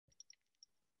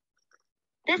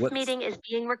This meeting is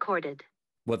being recorded.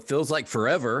 What feels like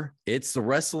forever, it's the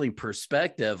Wrestling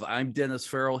Perspective. I'm Dennis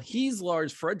Farrell. He's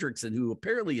Lars Frederiksen, who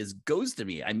apparently is ghosted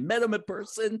me. I met him in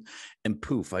person, and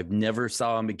poof, I've never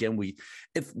saw him again.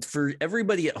 If for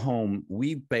everybody at home,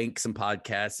 we bank some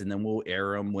podcasts, and then we'll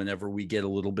air them whenever we get a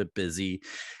little bit busy.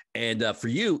 And for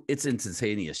you, it's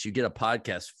instantaneous. You get a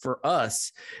podcast. For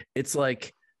us, it's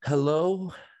like,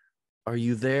 hello, are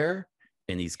you there?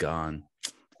 And he's gone.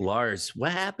 Lars,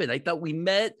 what happened? I thought we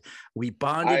met, we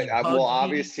bonded. I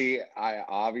obviously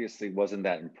wasn't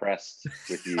that impressed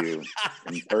with you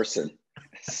in person.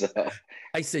 So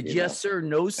I said, yes, sir,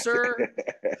 no, sir.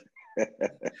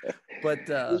 But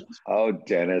oh,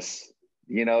 Dennis,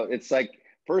 it's like,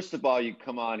 first of all, you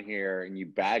come on here and you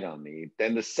bag on me.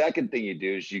 Then the second thing you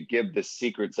do is you give the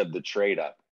secrets of the trade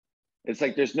up. It's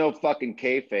like there's no fucking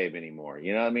kayfabe anymore.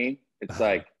 You know what I mean? It's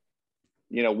like,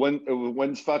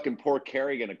 when's fucking poor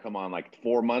Kerry gonna come on? Like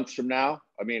 4 months from now?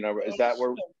 I mean, is that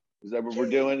what we're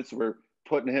doing? So we're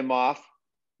putting him off.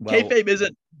 Well, kayfabe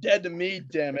isn't dead to me,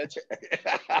 damn it.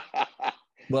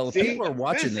 Well, if people are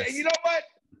watching this, you know what,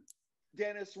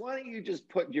 Dennis? Why don't you just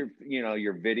put your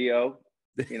video,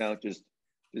 just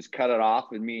cut it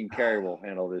off, and me and Kerry will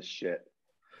handle this shit.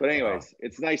 But anyways,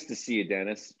 it's nice to see you,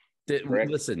 Dennis.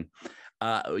 Listen.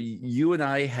 You and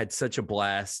I had such a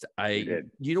blast.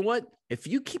 You know what? If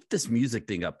you keep this music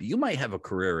thing up, you might have a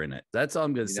career in it. That's all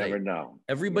I'm going to say. You never know.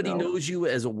 Everybody knows you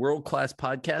as a world-class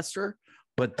podcaster,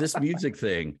 but this music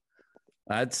thing,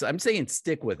 I'm saying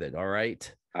stick with it. All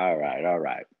right. All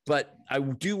right. But I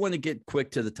do want to get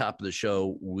quick to the top of the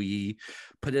show. We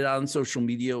put it out on social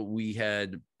media. We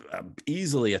had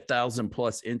easily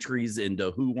 1,000+ entries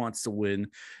into Who Wants to Win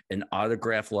an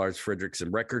autographed Lars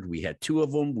Frederiksen record. We had 2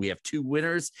 of them. We have 2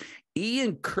 winners.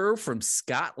 Ian Kerr from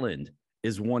Scotland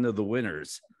is one of the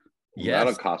winners. Yes.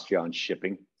 That'll cost you on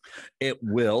shipping. It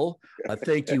will.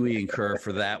 Thank you, Ian Kerr,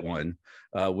 for that one.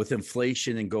 With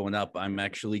inflation and going up, I'm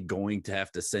actually going to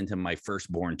have to send him my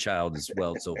firstborn child as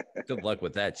well. So good luck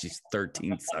with that. She's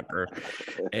 13, sucker.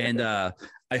 And I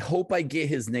hope I get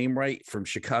his name right, from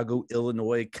Chicago,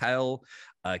 Illinois. Kyle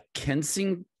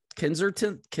Kensington,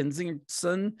 Kensington,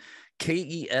 Kesterson.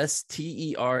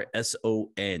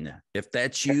 If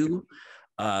that's you,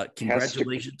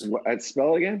 congratulations.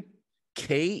 Spell again.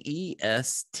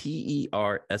 Kesterson.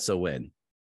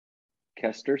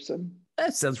 Kesterson.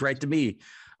 That sounds right to me.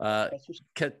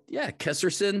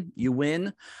 Kesterson, you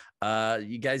win.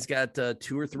 You guys got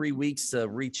 2 or 3 weeks to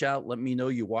reach out. Let me know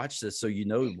you watched this, so I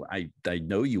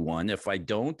know you won. If I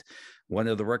don't, one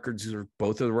of the records or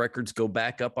both of the records go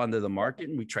back up onto the market,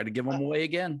 and we try to give them away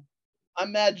again.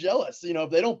 I'm mad jealous. If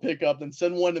they don't pick up, then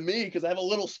send one to me, because I have a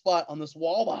little spot on this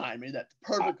wall behind me that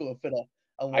perfectly will fit a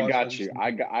I got you. I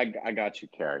got you,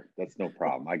 Kerry. That's no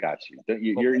problem. I got you.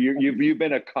 You've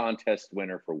been a contest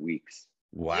winner for weeks.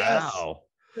 Wow.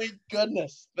 Yes. Thank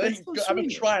goodness. I've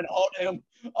been trying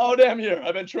all damn year.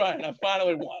 I've been trying. I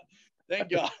finally won.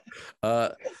 Thank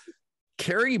God.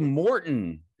 Kerry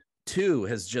Morton too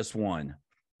has just won.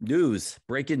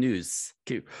 Breaking news.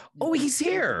 Oh, he's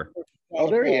here. Oh,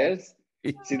 there he is.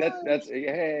 See, that's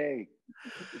hey.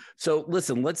 So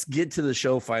listen, let's get to the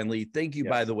show finally. Thank you,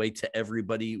 by the way, to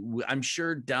everybody. I'm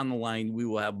sure down the line we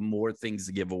will have more things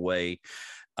to give away,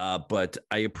 but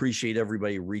I appreciate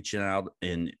everybody reaching out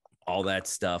and all that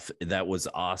stuff. That was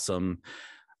awesome.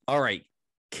 All right,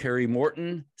 Kerry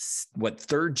Morton, what,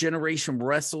 3rd generation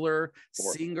wrestler,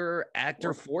 singer,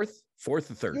 actor, fourth or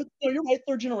third? You're right.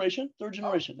 Third generation.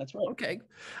 That's right. Okay.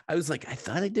 I was like, I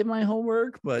thought I did my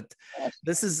homework, but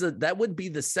that would be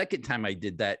the second time I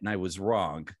did that, and I was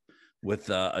wrong with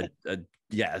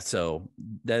so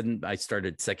then I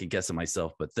started second guessing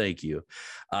myself, but thank you.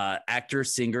 Actor,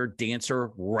 singer, dancer,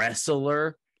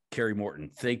 wrestler, Kerry Morton.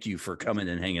 Thank you for coming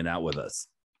and hanging out with us.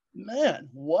 Man,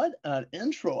 what an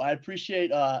intro. I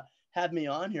appreciate having me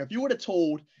on here. If you would have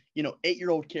told,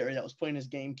 8-year-old Kerry that was playing his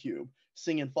GameCube,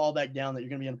 singing Fall Back Down, that you're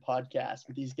going to be on a podcast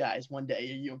with these guys one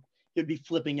day, you'd be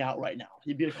flipping out right now.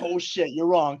 You'd be like, oh shit, you're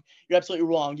wrong. You're absolutely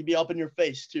wrong. You'd be up in your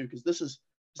face too, because this is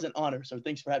an honor. So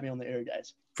thanks for having me on the air,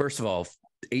 guys. First of all,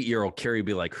 8-year-old Kerry would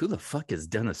be like, who the fuck is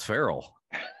Dennis Farrell?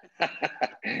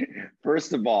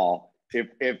 First of all, if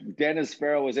Dennis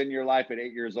Farrell was in your life at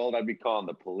 8 years old, I'd be calling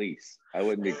the police. I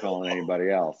wouldn't be calling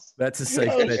anybody else. That's a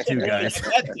safe bet too, guys.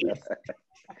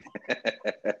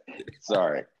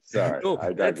 Sorry. No,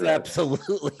 that's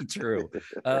absolutely true.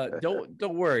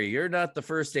 Don't worry. You're not the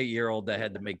first 8-year-old that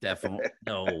had to make that phone.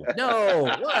 No. What?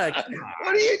 What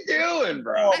are you doing,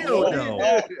 bro? I don't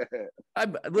know.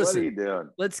 Listen, what are you doing?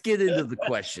 Let's get into the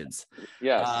questions.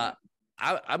 Yes.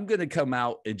 I'm going to come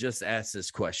out and just ask this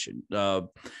question.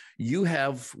 you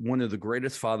have one of the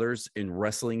greatest fathers in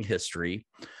wrestling history.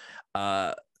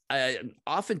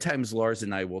 Oftentimes Lars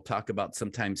and I will talk about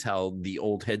sometimes how the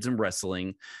old heads in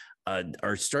wrestling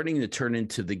are starting to turn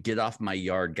into the get off my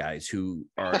yard guys who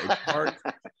are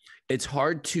it's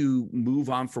hard to move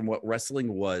on from what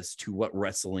wrestling was to what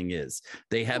wrestling is.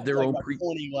 They have their own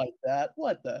like that.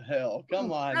 What the hell?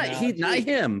 Come on. Not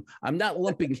him. I'm not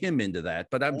lumping him into that,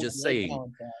 but I'm just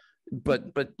saying.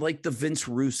 But like the Vince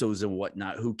Russos and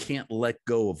whatnot, who can't let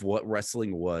go of what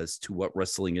wrestling was to what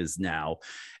wrestling is now,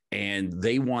 and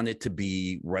they want it to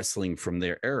be wrestling from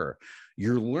their era.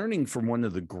 You're learning from one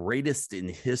of the greatest in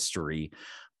history.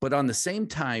 But on the same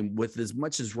time, with as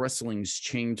much as wrestling's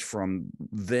changed from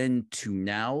then to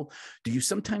now, do you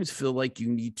sometimes feel like you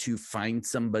need to find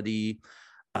somebody?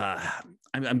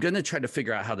 I'm going to try to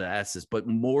figure out how to ask this, but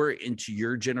more into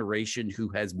your generation who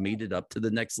has made it up to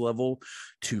the next level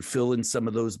to fill in some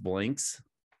of those blanks?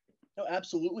 No,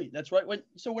 absolutely. That's right.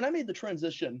 When I made the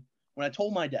transition, when I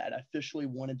told my dad I officially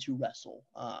wanted to wrestle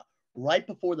right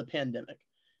before the pandemic,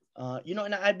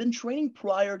 and I've been training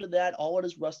prior to that, all at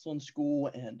his wrestling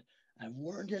school, and I've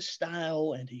learned his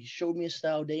style, and he showed me his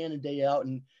style day in and day out.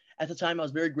 And at the time, I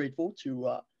was very grateful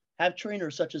to have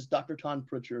trainers such as Dr. Tom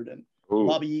Pritchard and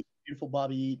Bobby Eaton, beautiful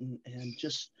Bobby Eaton, and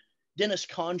just Dennis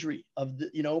Condrey of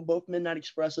both Midnight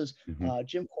Expresses.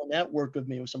 Jim Cornette worked with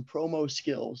me with some promo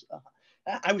skills.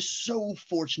 I was so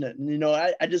fortunate, and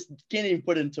I just can't even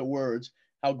put into words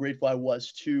how grateful I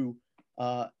was to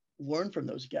learn from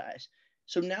those guys.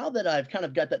 So now that I've kind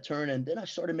of got that turn, and then I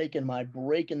started making my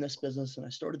break in this business, and I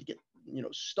started to get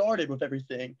started with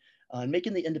everything and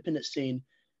making the independent scene,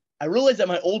 I realized that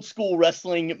my old school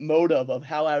wrestling motive of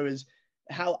how I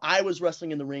was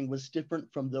wrestling in the ring was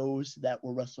different from those that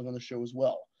were wrestling on the show as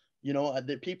well.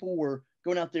 That people were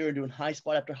going out there and doing high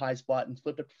spot after high spot and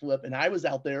flip after flip, and I was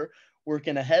out there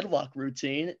working a headlock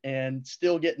routine and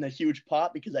still getting a huge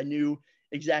pop because I knew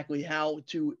exactly how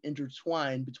to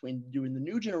intertwine between doing the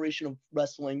new generation of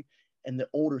wrestling and the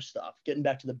older stuff, getting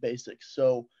back to the basics.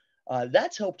 So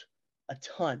that's helped a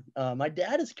ton. My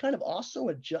dad has kind of also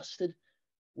adjusted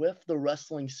with the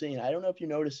wrestling scene. I don't know if you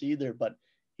notice either, but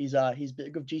he's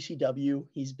big with GCW.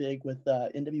 He's big with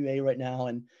NWA right now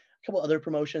and a couple other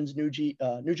promotions, New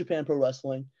Japan Pro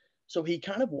Wrestling. So he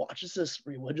kind of watches this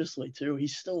religiously too. He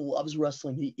still loves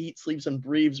wrestling. He eats, sleeps, and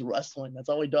breathes wrestling. That's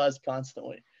all he does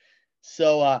constantly.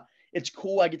 So it's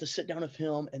cool. I get to sit down with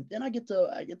him, and then I get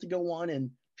to go on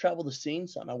and travel the scene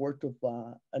some. I worked with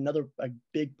another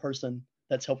big person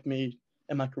that's helped me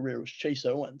in my career was Chase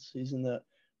Owens. He's in the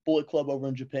Bullet Club over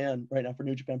in Japan right now for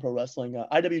New Japan Pro Wrestling,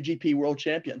 IWGP World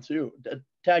Champion too,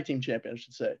 tag team champion, I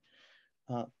should say.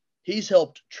 He's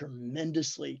helped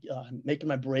tremendously making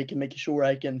my break and making sure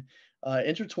I can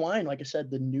intertwine, like I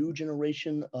said, the new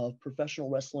generation of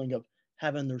professional wrestling of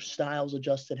having their styles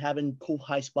adjusted, having cool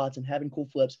high spots and having cool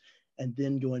flips, and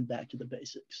then going back to the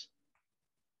basics.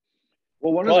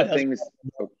 Well, one of the things.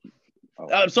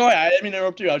 I'm sorry, I didn't mean to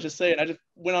interrupt you. I was just saying, I just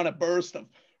went on a burst of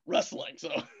wrestling.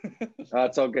 So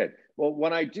it's all good. Well,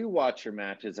 when I do watch your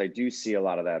matches, I do see a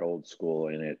lot of that old school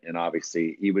in it. And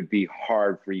obviously, it would be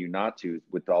hard for you not to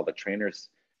with all the trainers,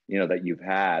 that you've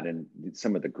had and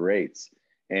some of the greats.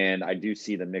 And I do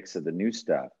see the mix of the new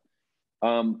stuff.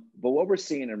 But what we're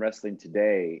seeing in wrestling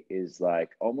today is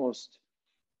like almost,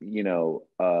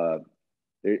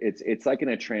 it's like in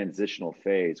a transitional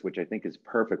phase, which I think is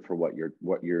perfect for what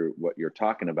you're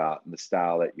talking about and the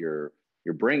style that you're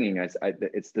bringing.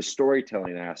 It's the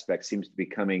storytelling aspect seems to be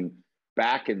coming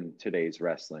back in today's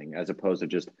wrestling as opposed to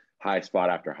just high spot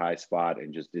after high spot,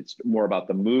 and just it's more about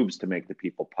the moves to make the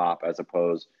people pop as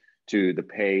opposed to the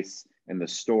pace and the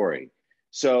story.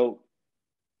 So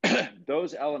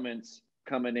those elements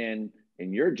coming in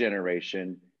your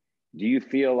generation, do you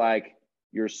feel like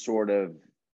you're sort of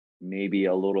maybe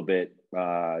a little bit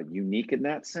unique in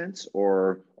that sense,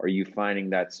 or are you finding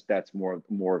that's more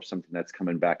of something that's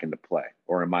coming back into play,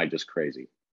 or am I just crazy?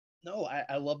 No,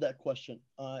 I love that question.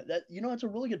 It's a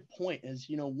really good point. Is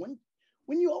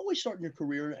when you always start in your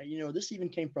career, this even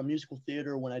came from musical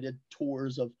theater when I did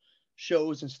tours of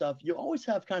shows and stuff. You always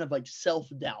have kind of like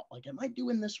self-doubt, like, am I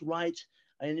doing this right?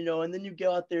 And and then you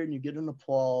go out there and you get an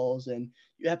applause, and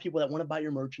you have people that want to buy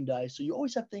your merchandise. So you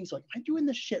always have things like, am I doing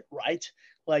this shit right?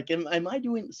 Like, am I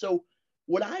doing so?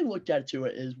 What I looked at to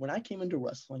it is when I came into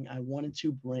wrestling, I wanted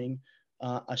to bring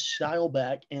a style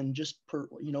back and just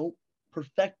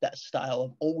perfect that style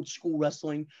of old school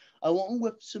wrestling, along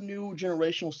with some new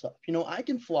generational stuff. I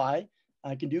can fly,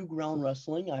 I can do ground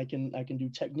wrestling, I can do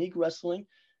technique wrestling,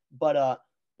 but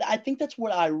I think that's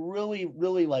what I really,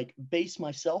 really like base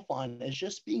myself on, is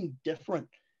just being different.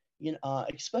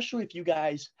 especially if you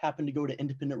guys happen to go to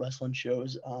independent wrestling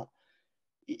shows,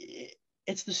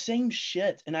 it's the same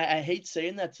shit. And I hate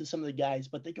saying that to some of the guys,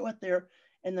 but they go out there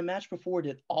and the match before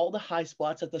did all the high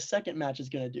spots that the second match is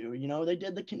going to do. They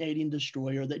did the Canadian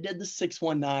Destroyer, they did the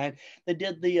 619, they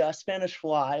did the Spanish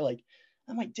Fly. Like,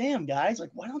 I'm like, damn, guys,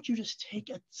 like, why don't you just take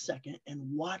a second and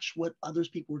watch what others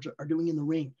people are doing in the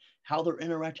ring, how they're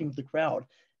interacting with the crowd.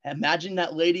 Imagine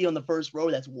that lady on the first row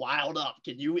that's wild up.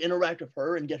 Can you interact with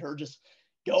her and get her just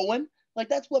going? Like,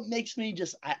 that's what makes me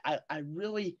just, I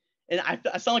really, and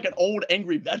I sound like an old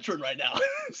angry veteran right now.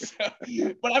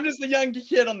 But I'm just a young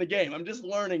kid on the game. I'm just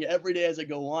learning every day as I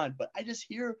go on. But I just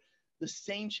hear the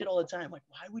same shit all the time. Like,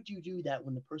 why would you do that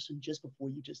when the person just before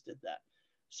you just did that?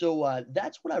 So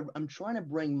that's what I'm trying to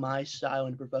bring my style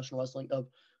into professional wrestling of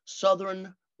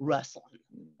Southern wrestling.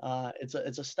 It's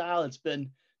a style that's been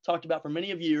talked about for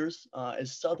many of years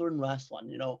as Southern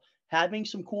wrestling, having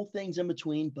some cool things in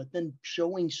between, but then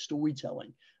showing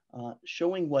storytelling,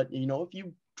 showing what, if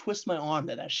you twist my arm,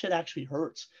 that shit actually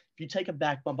hurts. If you take a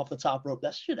back bump off the top rope,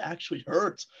 that shit actually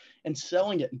hurts, and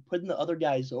selling it and putting the other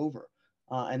guys over.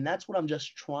 And that's what I'm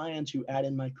just trying to add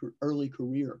in my early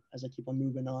career as I keep on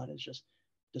moving on. It's just,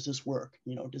 does this work?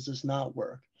 Does this not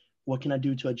work? What can I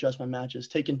do to adjust my matches?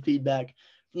 Taking feedback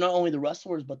from not only the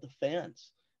wrestlers, but the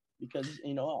fans. Because, a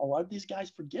lot of these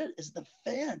guys forget is the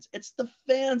fans. It's the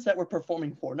fans that we're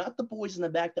performing for, not the boys in the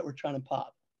back that we're trying to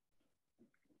pop.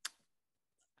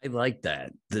 I like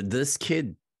that. This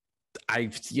kid, I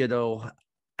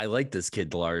like this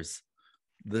kid, Lars.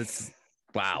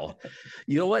 Wow.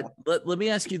 You know what? Let me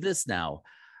ask you this now.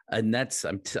 And that's,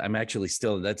 I'm actually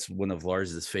still, that's one of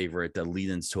Lars's favorite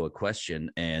lead-ins to a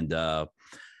question. And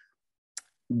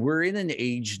we're in an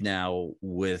age now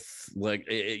with like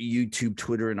YouTube,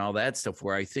 Twitter, and all that stuff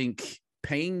where I think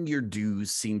paying your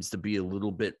dues seems to be a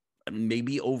little bit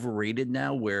maybe overrated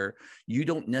now, where you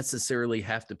don't necessarily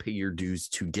have to pay your dues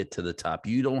to get to the top.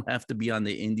 You don't have to be on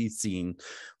the indie scene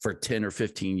for 10 or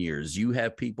 15 years. You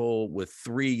have people with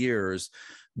 3 years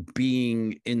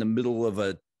being in the middle of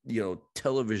a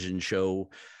television show.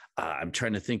 I'm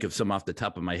trying to think of some off the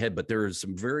top of my head, but there are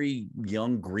some very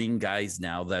young green guys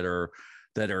now that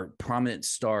are prominent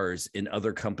stars in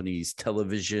other companies,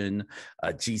 television,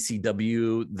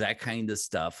 GCW, that kind of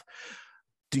stuff.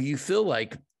 Do you feel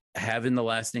like having the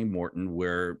last name Morton,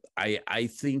 where I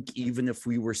think even if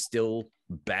we were still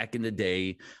back in the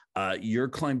day, your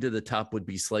climb to the top would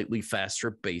be slightly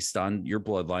faster based on your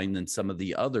bloodline than some of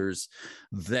the others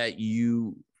that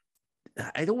you,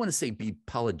 I don't want to say be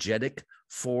apologetic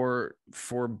for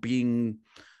being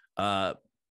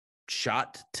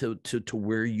shot to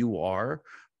where you are,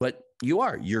 but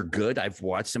you're good. I've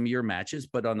watched some of your matches,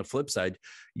 but on the flip side,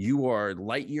 you are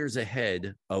light years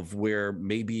ahead of where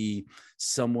maybe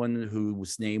someone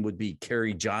whose name would be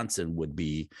Kerry Johnson would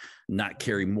be, not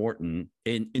Kerry Morton.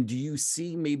 And do you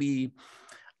see maybe,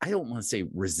 I don't want to say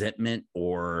resentment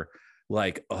or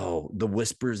like, oh, the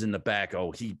whispers in the back,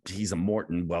 oh, he's a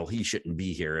Morton, well, he shouldn't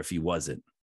be here if he wasn't?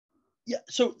 Yeah,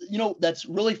 so, that's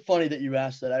really funny that you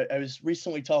asked that. I was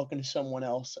recently talking to someone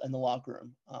else in the locker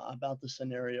room about the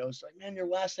scenario. It's like, man, your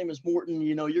last name is Morton.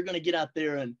 You're going to get out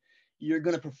there and you're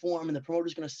going to perform and the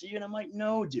promoter's going to see you. And I'm like,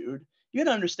 no, dude, you got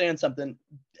to understand something.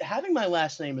 Having my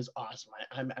last name is awesome.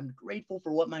 I'm grateful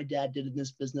for what my dad did in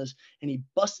this business, and he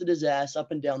busted his ass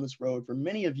up and down this road for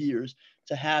many of years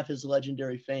to have his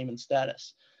legendary fame and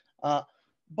status.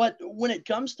 But when it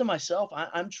comes to myself,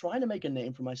 I'm trying to make a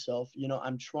name for myself.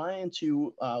 I'm trying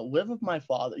to live with my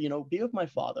father, be with my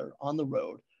father on the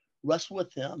road, wrestle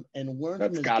with him, and learn from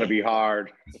his That's got to be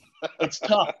hard. It's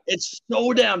tough. It's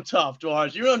so damn tough,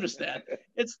 Lars. You understand.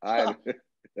 It's tough.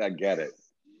 I get it.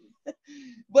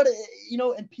 But,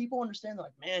 and people understand,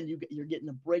 like, man, you're getting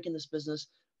a break in this business.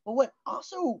 But what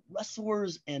also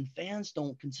wrestlers and fans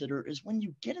don't consider is when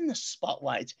you get in the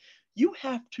spotlight, you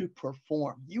have to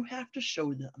perform. You have to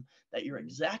show them that you're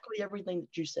exactly everything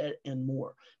that you said and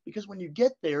more. Because when you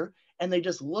get there and they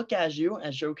just look at you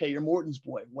as, okay, you're Morton's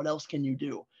boy, what else can you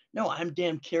do? No, I'm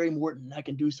damn Kerry Morton. I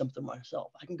can do something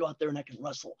myself. I can go out there and I can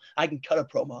wrestle. I can cut a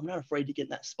promo. I'm not afraid to get in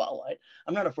that spotlight.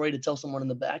 I'm not afraid to tell someone in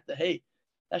the back that, hey,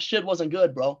 that shit wasn't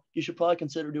good, bro. You should probably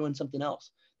consider doing something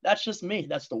else. That's just me.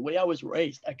 That's the way I was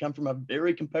raised. I come from a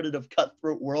very competitive,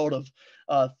 cutthroat world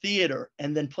of theater,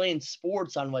 and then playing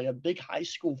sports on like a big high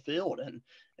school field,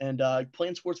 and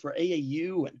playing sports for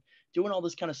AAU and doing all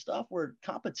this kind of stuff where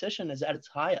competition is at its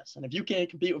highest. And if you can't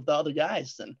compete with the other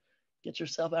guys, then get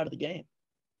yourself out of the game.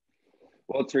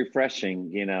 Well, it's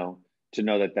refreshing, to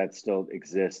know that still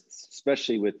exists,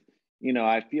 especially with,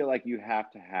 I feel like you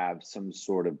have to have some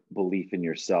sort of belief in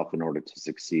yourself in order to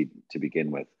succeed to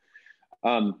begin with.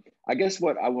 I guess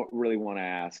what I really want to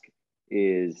ask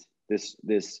is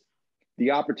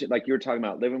the opportunity, like you were talking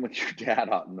about living with your dad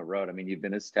out on the road. I mean, you've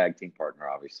been his tag team partner,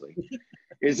 obviously.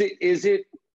 Is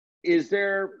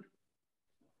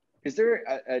there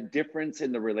a difference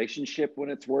in the relationship when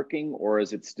it's working, or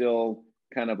is it still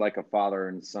kind of like a father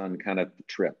and son kind of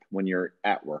trip when you're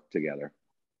at work together?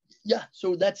 Yeah,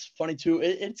 so that's funny too.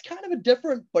 It's kind of a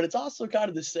different, but it's also kind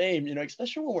of the same,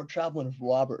 especially when we're traveling with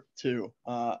Robert too.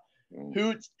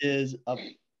 Hoots is a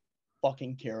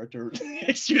fucking character.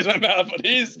 Excuse my mouth, but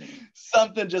he's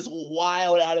something just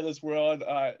wild out of this world.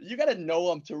 You got to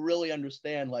know him to really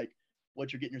understand like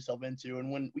what you're getting yourself into. And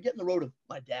when we get in the road of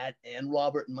my dad and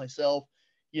Robert and myself,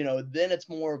 then it's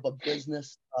more of a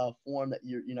business form that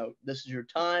this is your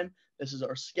time, this is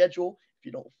our schedule. If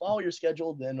you don't follow your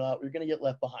schedule, then we're going to get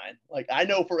left behind. Like I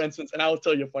know, for instance, and I will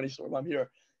tell you a funny story while I'm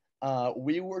here.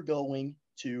 We were going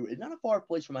to, it's not a far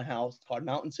place from my house, called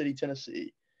Mountain City,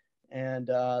 Tennessee. And,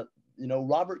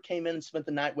 Robert came in and spent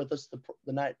the night with us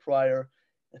the night prior.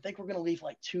 I think we're going to leave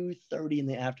like 2:30 in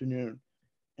the afternoon.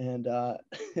 And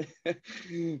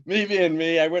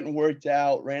me, I went and worked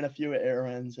out, ran a few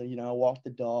errands, and, I walked the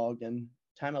dog. And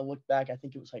time I looked back, I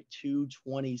think it was like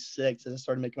 2:26 as I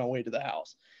started making my way to the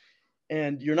house.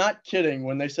 And you're not kidding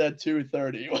when they said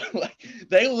 2:30. Like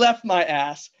they left my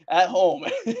ass at home.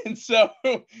 And so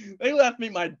they left me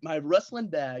my wrestling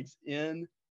bags in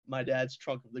my dad's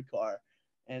trunk of the car.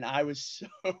 And I was so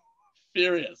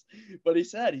furious. But he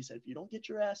said, if you don't get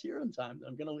your ass here in time, then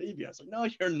I'm going to leave you. I was like, no,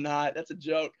 you're not. That's a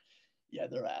joke. Yeah,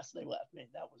 their ass. They left me.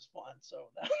 That was fun. So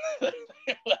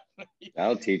they left me.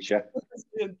 That'll teach you.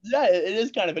 Yeah, it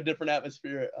is kind of a different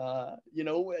atmosphere.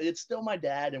 It's still my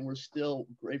dad, and we're still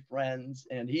great friends.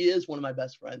 And he is one of my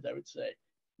best friends, I would say.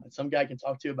 And some guy can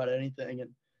talk to you about anything,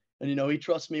 and he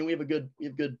trusts me. We have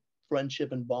good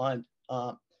friendship and bond.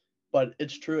 But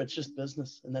it's true. It's just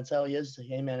business, and that's how he is.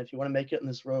 Hey, man, if you want to make it in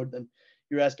this road, then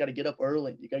your ass got to get up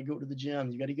early. You got to go to the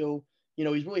gym. You got to go.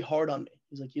 He's really hard on me.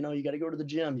 He's like, you got to go to the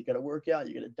gym. You got to work out.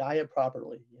 You got to diet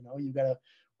properly. You got to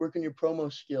work on your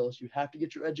promo skills. You have to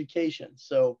get your education.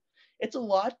 So it's a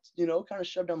lot, kind of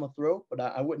shoved down my throat, but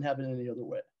I wouldn't have it any other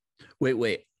way.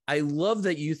 Wait. I love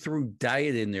that you threw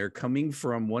diet in there, coming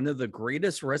from one of the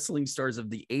greatest wrestling stars of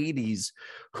the 80s,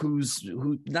 who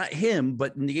not him,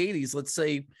 but in the 80s, let's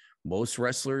say most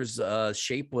wrestlers'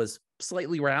 shape was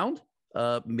slightly round,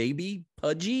 maybe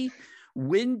pudgy.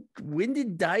 When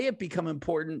did diet become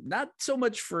important? Not so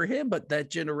much for him, but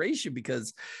that generation,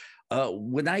 because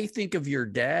when I think of your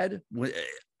dad,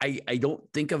 I don't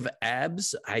think of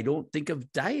abs. I don't think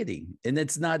of dieting, and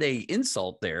it's not a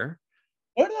insult there.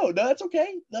 Oh, no, that's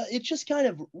okay. It's just kind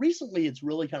of recently, it's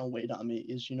really kind of weighed on me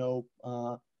is,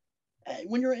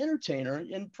 when you're an entertainer,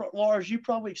 and Lars, you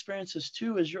probably experience this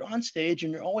too, is you're on stage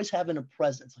and you're always having a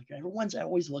presence. Like everyone's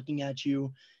always looking at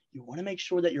you. You want to make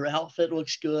sure that your outfit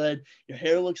looks good. Your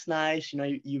hair looks nice.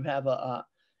 You have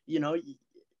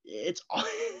it's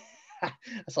I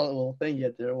saw a little thing you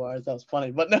had there, Lars. That was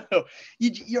funny. But no,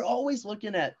 you're always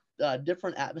looking at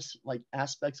different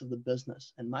aspects of the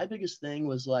business. And my biggest thing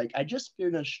was like, I just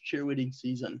finished cheerleading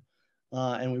season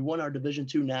and we won our Division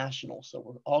II national. So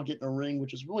we're all getting a ring,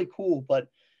 which is really cool. But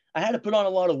I had to put on a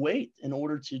lot of weight in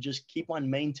order to just keep on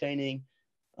maintaining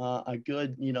a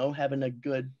good, having a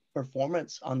good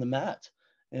performance on the mat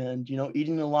and,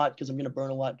 eating a lot because I'm going to burn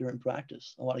a lot during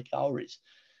practice, a lot of calories.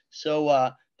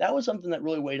 So that was something that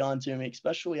really weighed on to me,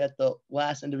 especially at the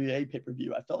last NWA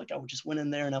pay-per-view. I felt like I just went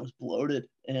in there and I was bloated.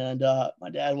 And my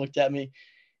dad looked at me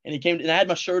and he came and I had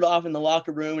my shirt off in the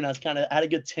locker room and I had a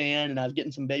good tan and I was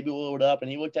getting some baby oiled up.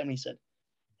 And he looked at me and he said,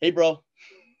 "Hey, bro,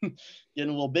 getting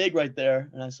a little big right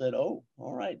there." And I said, "Oh,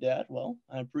 all right, Dad. Well,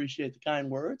 I appreciate the kind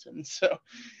words." And so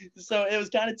it was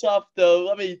kind of tough,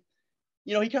 though. He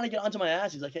kind of got onto my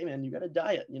ass. He's like, "Hey, man, you got to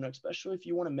diet, especially if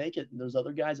you want to make it. And there's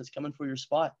other guys that's coming for your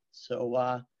spot.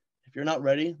 So if you're not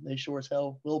ready, they sure as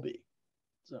hell will be."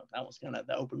 So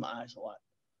that opened my eyes a lot.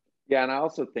 Yeah, and I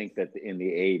also think that in the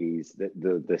 80s,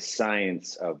 the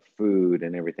science of food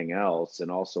and everything else, and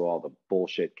also all the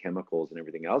bullshit chemicals and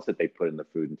everything else that they put in the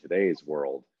food in today's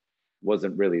world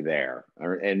wasn't really there.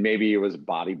 And maybe it was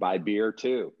body by beer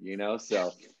too,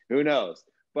 so who knows?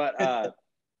 But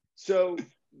so,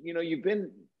 you've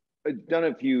done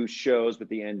a few shows with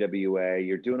the NWA,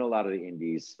 you're doing a lot of the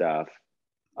indies stuff.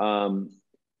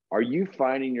 Are you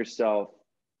finding yourself,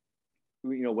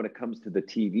 when it comes to the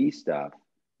TV stuff,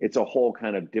 it's a whole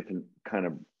kind of different kind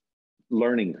of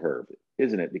learning curve,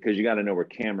 isn't it? Because you got to know where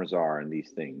cameras are and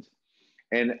these things.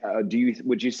 And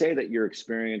would you say that your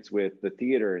experience with the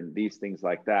theater and these things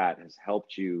like that has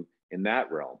helped you in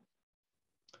that realm?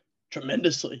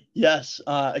 Tremendously, yes.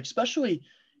 Especially,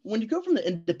 when you go from the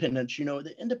independents,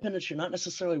 the independents, you're not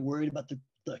necessarily worried about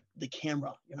the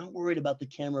camera. You're not worried about the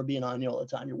camera being on you all the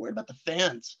time. You're worried about the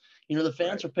fans. The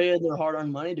fans are paying their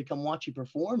hard-earned money to come watch you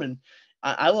perform. And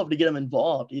I love to get them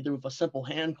involved, either with a simple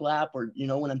hand clap or,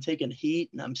 when I'm taking heat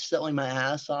and I'm selling my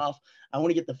ass off, I want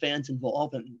to get the fans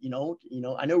involved. And,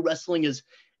 I know wrestling is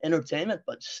entertainment,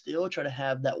 but still try to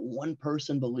have that one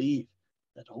person believe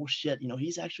that, oh shit,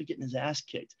 he's actually getting his ass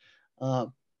kicked.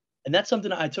 And that's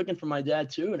something I took in from my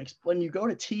dad too. And when you go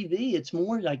to TV, it's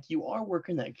more like you are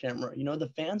working that camera.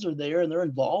 The fans are there and they're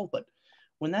involved, but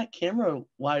when that camera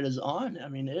light is on, I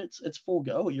mean, it's full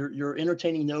go. You're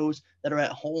entertaining those that are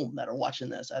at home that are watching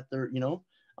this at their,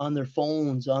 on their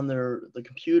phones, on the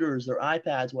computers, their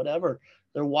iPads, whatever.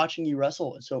 They're watching you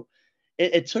wrestle. And so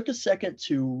it took a second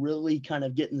to really kind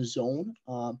of get in the zone.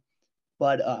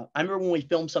 But I remember when we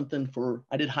filmed something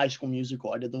I did High School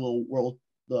Musical. I did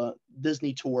the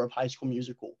Disney tour of High School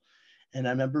Musical. And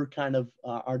I remember kind of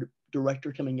our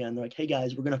director coming in, they're like, hey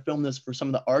guys, we're going to film this for some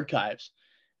of the archives,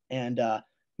 and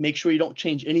make sure you don't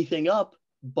change anything up,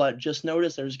 but just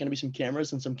notice there's going to be some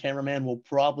cameras and some cameraman will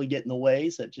probably get in the way.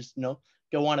 So just,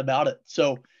 go on about it.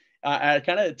 So I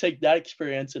kind of take that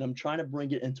experience and I'm trying to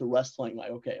bring it into wrestling.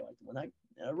 Like, okay, like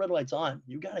when red light's on,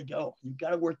 you got to go, you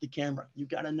got to work the camera. You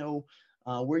got to know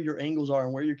where your angles are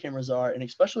and where your cameras are. And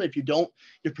especially if you don't,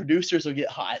 your producers will get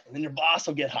hot and then your boss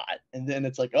will get hot. And then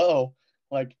it's like, oh,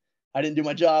 like I didn't do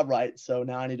my job right. So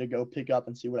now I need to go pick up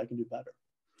and see what I can do better.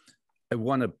 I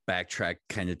want to backtrack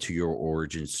kind of to your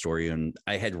origin story. And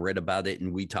I had read about it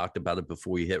and we talked about it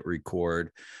before we hit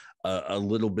record. A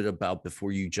little bit about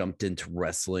before you jumped into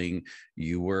wrestling,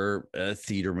 you were a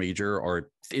theater major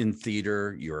or in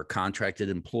theater, you're a contracted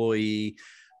employee.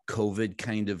 COVID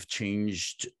kind of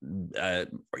changed. I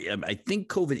think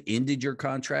COVID ended your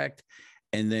contract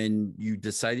and then you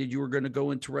decided you were going to go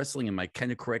into wrestling. Am I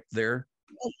kind of correct there?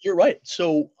 You're right.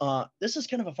 So this is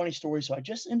kind of a funny story. So I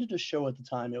just ended a show at the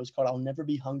time. It was called I'll Never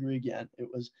Be Hungry Again. It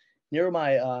was near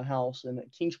my house in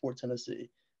Kingsport,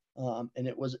 Tennessee. And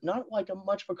it was not like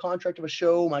much of a contract of a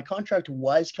show. My contract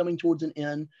was coming towards an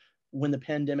end when the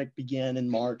pandemic began in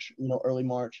March, early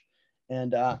March.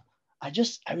 And I'm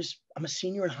a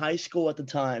senior in high school at the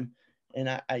time. And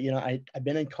I've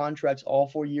been in contracts all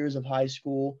 4 years of high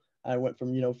school. I went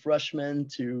from, freshman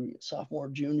to sophomore,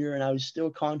 junior, and I was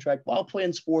still contract while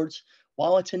playing sports,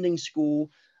 while attending school,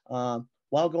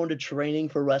 while going to training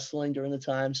for wrestling during the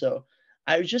time. So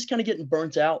I was just kind of getting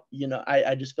burnt out.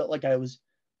 I just felt like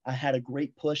I had a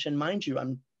great push. And mind you,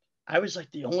 I was like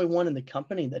the only one in the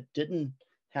company that didn't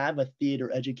have a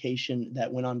theater education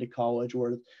that went on to college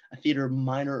or a theater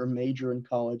minor or major in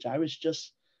college. I was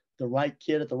just the right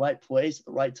kid at the right place at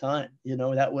the right time.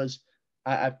 That was,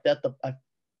 I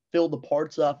filled the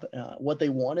parts up, what they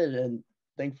wanted. And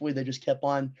thankfully they just kept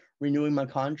on renewing my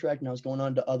contract and I was going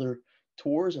on to other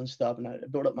tours and stuff. And I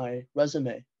built up my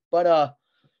resume, but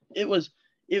it was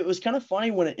kind of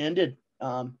funny when it ended.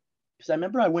 Because I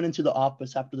remember I went into the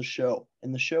office after the show,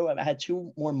 and the show, I had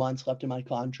 2 more months left in my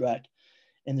contract,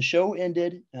 and the show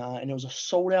ended, and it was a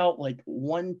sold out, like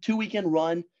 1-2 weekend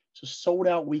run. It's a sold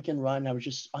out weekend run. I was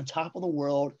just on top of the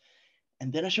world.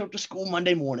 And then I showed up to school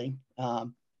Monday morning,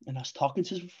 and I was talking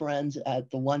to some friends at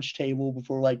the lunch table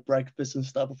before like breakfast and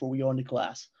stuff before we go into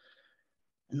class.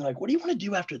 And they're like, what do you want to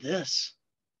do after this?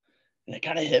 And it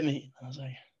kind of hit me. I was like,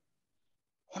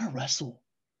 I want to wrestle.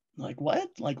 Like, what?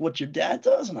 Like what your dad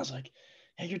does? And I was like,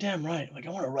 yeah, you're damn right. Like, I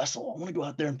want to wrestle. I want to go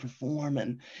out there and perform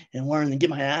and learn and get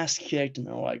my ass kicked. And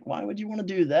they're like, why would you want to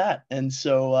do that? And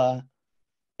so,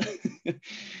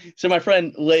 so my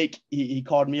friend Lake, he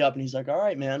called me up and he's like, all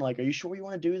right, man, like, are you sure you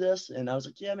want to do this? And I was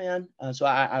like, yeah, man. So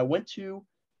I went to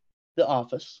the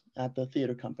office at the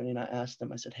theater company and I asked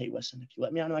them, I said, hey, listen, if you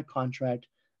let me out of my contract,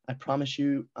 I promise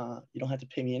you, you don't have to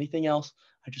pay me anything else.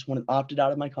 I just want to opt it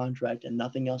out of my contract and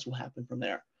nothing else will happen from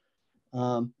there.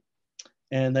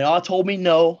 And they all told me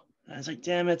no. I was like,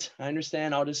 damn it, I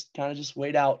understand. I'll just kind of just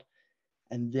wait out.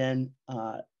 And then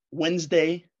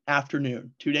Wednesday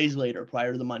afternoon, 2 days later,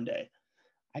 prior to the Monday,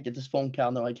 I get this phone call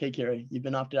and they're like, hey, Kerry, you've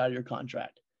been opted out of your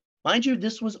contract. Mind you,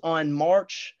 this was on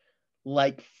March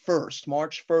 1st or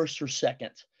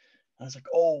 2nd. I was like,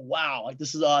 oh, wow, like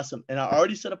this is awesome. And I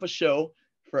already set up a show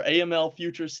for AML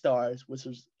Future Stars, which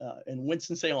was in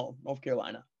Winston-Salem, North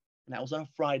Carolina. And that was on a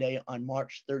Friday on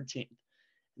March 13th.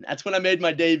 And that's when I made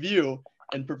my debut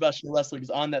in professional wrestling,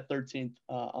 on that 13th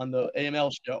on the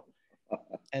AML show.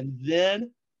 And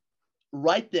then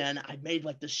right then I made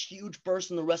like this huge burst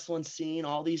in the wrestling scene.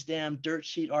 All these damn dirt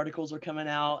sheet articles are coming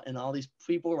out and all these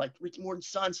people like Ricky Morton's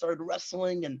son started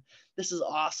wrestling and this is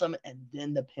awesome. And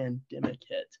then the pandemic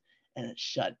hit and it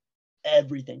shut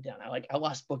everything down. I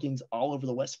lost bookings all over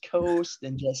the West Coast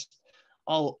and just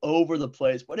all over the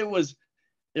place. But it was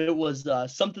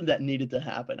something that needed to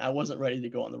happen. I wasn't ready to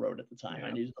go on the road at the time. Yeah.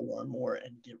 I needed to learn more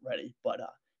and get ready. But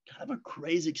kind of a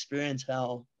crazy experience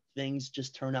how things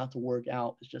just turn out to work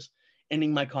out. It's just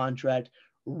ending my contract,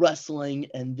 wrestling,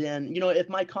 and then, if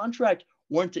my contract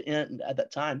weren't to end at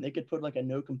that time, they could put like a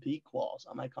no compete clause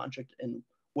on my contract and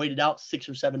wait it out 6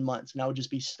 or 7 months, and I would just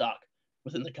be stuck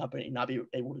within the company, not be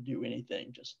able to do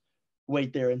anything. Just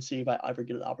wait there and see if I ever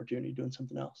get an opportunity doing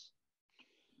something else.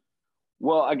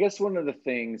 Well, I guess one of the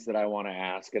things that I want to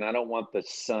ask, and I don't want the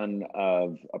son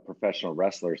of a professional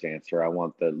wrestler's answer, I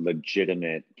want the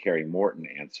legitimate Kerry Morton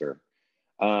answer.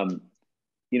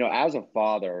 As a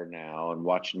father now and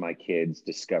watching my kids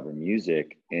discover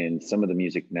music, and some of the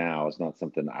music now is not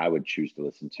something I would choose to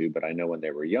listen to, but I know when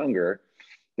they were younger,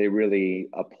 they really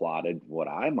applauded what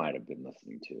I might have been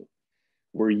listening to.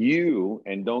 Were you,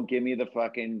 and don't give me the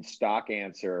fucking stock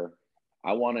answer,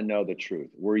 I want to know the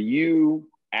truth. Were you,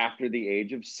 after the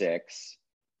age of 6,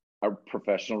 a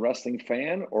professional wrestling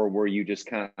fan, or were you just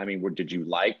did you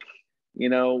like,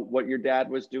 what your dad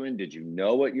was doing? Did you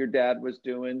know what your dad was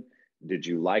doing? Did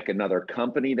you like another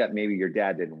company that maybe your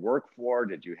dad didn't work for?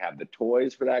 Did you have the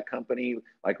toys for that company?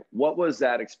 Like, what was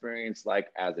that experience like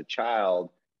as a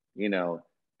child?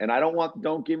 And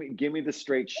don't give me the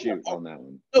straight shoot on that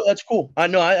one. Oh, that's cool. I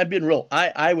know I've been real.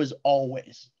 I was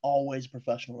always a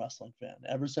professional wrestling fan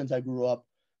ever since I grew up.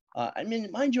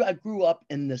 Mind you, I grew up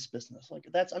in this business. Like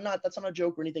that's not a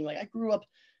joke or anything. Like I grew up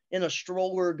in a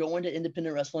stroller going to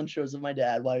independent wrestling shows with my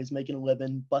dad while he was making a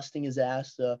living, busting his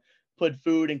ass to put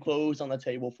food and clothes on the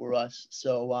table for us.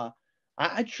 So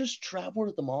I just traveled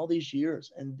with them all these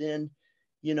years. And then,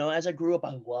 as I grew up,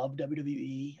 I loved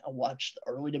WWE. I watched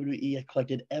the early WWE. I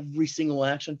collected every single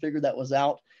action figure that was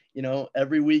out,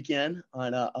 every weekend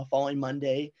on a following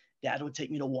Monday. Dad would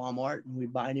take me to Walmart and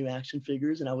we'd buy new action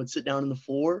figures, and I would sit down on the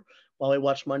floor while I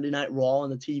watched Monday Night Raw on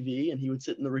the TV, and he would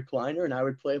sit in the recliner and I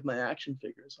would play with my action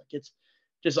figures. Like it's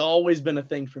just always been a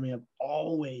thing for me. I've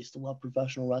always loved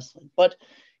professional wrestling. But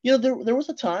there was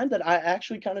a time that I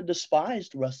actually kind of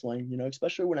despised wrestling,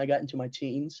 especially when I got into my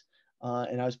teens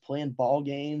and I was playing ball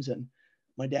games and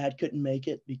my dad couldn't make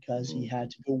it because he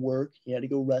had to go work. He had to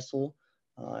go wrestle.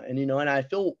 And I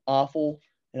feel awful,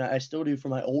 and I still do, for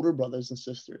my older brothers and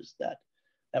sisters that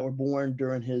were born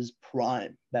during his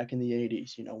prime back in the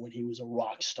 80s, when he was a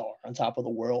rock star on top of the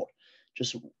world,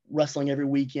 just wrestling every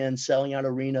weekend, selling out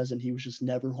arenas, and he was just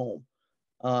never home.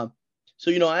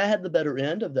 So, I had the better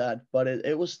end of that, but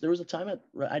there was a time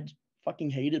I fucking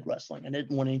hated wrestling. I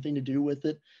didn't want anything to do with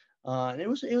it. And it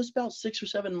was about 6 or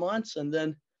 7 months. And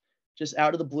then just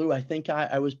out of the blue, I think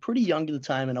I was pretty young at the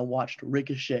time, and I watched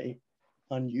Ricochet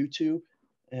on YouTube,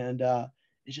 and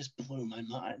it just blew my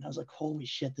mind. I was like, holy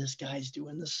shit, this guy's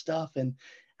doing this stuff. And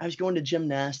I was going to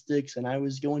gymnastics, and I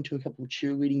was going to a couple of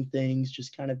cheerleading things,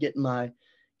 just kind of getting my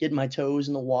toes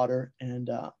in the water. And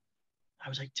I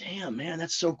was like, damn, man,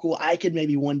 that's so cool. I could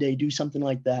maybe one day do something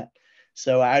like that.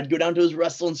 So I'd go down to his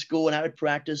wrestling school and I would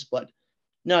practice, but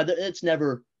no, it's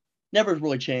never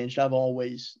really changed. I've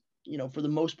always, for the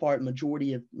most part,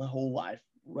 majority of my whole life,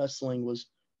 wrestling was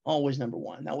always number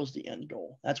one. That was the end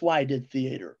goal. That's why I did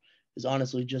theater, is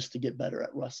honestly just to get better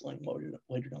at wrestling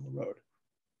later down the road.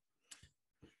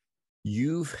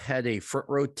 You've had a front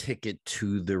row ticket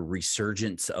to the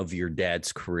resurgence of your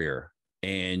dad's career,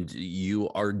 and you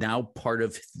are now part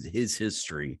of his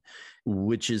history,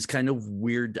 which is kind of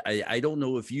weird. I don't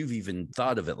know if you've even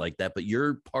thought of it like that, but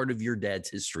you're part of your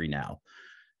dad's history now.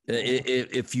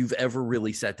 If you've ever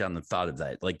really sat down and thought of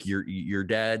that, like your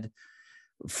dad,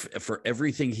 for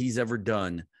everything he's ever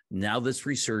done, now this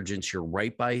resurgence, you're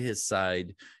right by his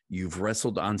side. You've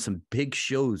wrestled on some big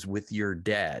shows with your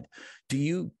dad. Do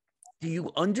you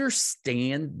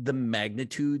understand the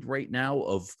magnitude right now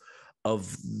of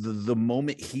the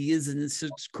moment he is in his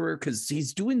career? Because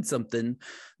he's doing something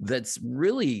that's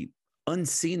really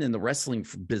unseen in the wrestling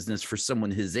business for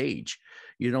someone his age.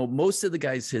 Most of the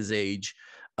guys his age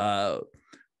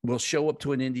will show up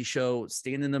to an indie show,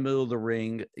 stand in the middle of the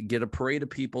ring, get a parade of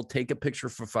people, take a picture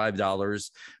for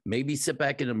 $5, maybe sit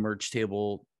back at a merch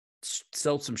table,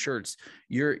 sell some shirts.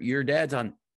 Your dad's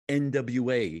on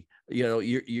NWA,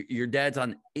 your dad's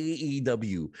on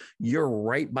AEW. You're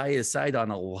right by his side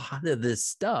on a lot of this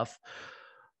stuff.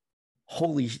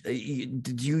 Do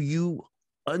you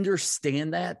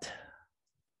understand that?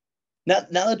 Now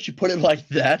that you put it like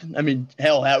that, I mean,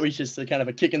 hell, that was just a kind of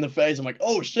a kick in the face. I'm like,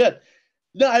 oh shit.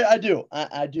 No, I do.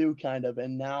 I do kind of.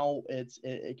 And now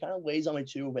it kind of weighs on me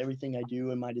too, of everything I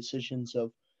do and my decisions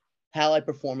of, how I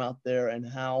perform out there and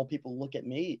how people look at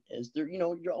me is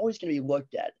you're always going to be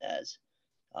looked at as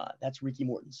that's Ricky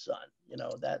Morton's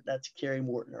son, that's Kerry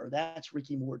Morton, or that's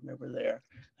Ricky Morton over there.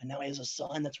 And now he has a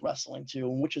son that's wrestling too,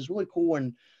 which is really cool.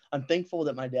 And I'm thankful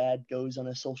that my dad goes on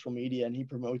his social media and he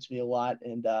promotes me a lot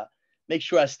and makes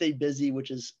sure I stay busy, which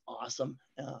is awesome.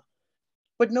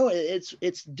 But no,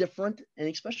 it's different. And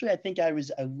especially I think I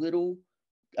was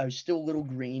still a little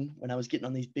green when I was getting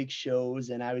on these big shows,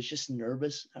 and I was just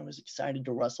nervous. I was excited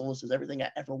to wrestle. This is everything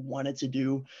I ever wanted to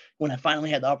do. When I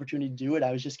finally had the opportunity to do it,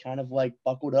 I was just kind of like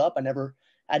buckled up. I never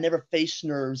faced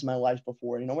nerves in my life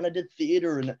before. When I did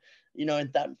theater and,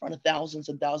 in front of thousands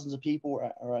and thousands of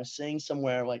people or I sang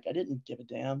somewhere, like I didn't give a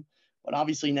damn. But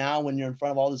obviously now when you're in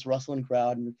front of all this wrestling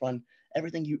crowd and in front of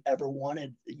everything you ever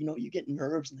wanted, you get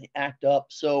nerves and they act up.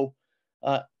 So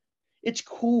it's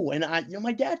cool. And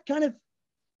my dad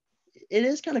it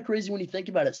is kind of crazy when you think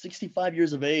about it. 65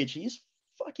 years of age, he's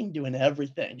fucking doing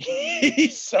everything.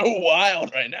 He's so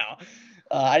wild right now.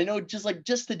 I know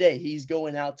just today, he's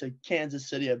going out to Kansas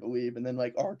City, I believe, and then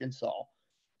like Arkansas.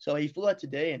 So he flew out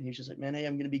today and he's just like, man, hey,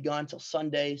 I'm going to be gone till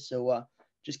Sunday. So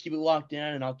just keep it locked in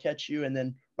and I'll catch you. And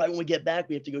then right when we get back,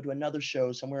 we have to go to another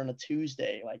show somewhere on a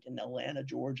Tuesday, like in Atlanta,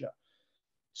 Georgia.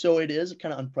 So it is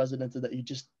kind of unprecedented that you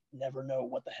just never know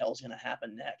what the hell's going to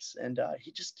happen next. And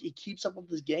he keeps up with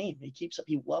his game.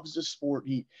 He loves this sport.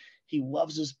 He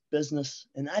loves his business.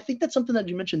 And I think that's something that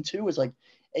you mentioned too, is like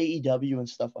AEW and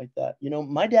stuff like that.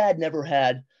 My dad never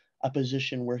had a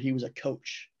position where he was a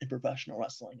coach in professional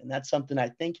wrestling. And that's something I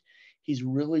think he's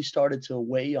really started to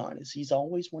weigh on, is he's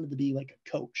always wanted to be like a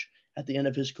coach at the end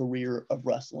of his career of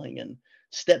wrestling and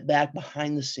step back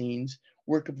behind the scenes,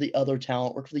 work with the other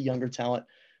talent, work for the younger talent.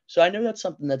 So I know that's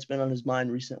something that's been on his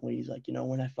mind recently. He's like,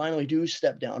 when I finally do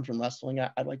step down from wrestling,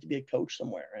 I'd like to be a coach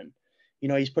somewhere. And,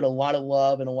 he's put a lot of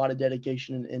love and a lot of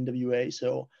dedication in NWA.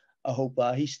 So I hope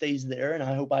he stays there, and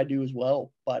I hope I do as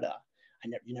well. But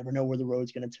you never know where the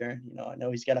road's going to turn. I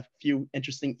know he's got a few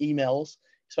interesting emails,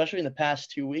 especially in the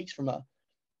past 2 weeks from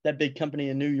that big company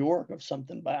in New York of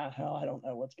something, but I don't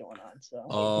know what's going on.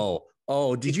 So.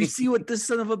 Oh, did you see what this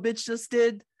son of a bitch just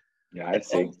did? Yeah, I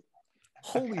see.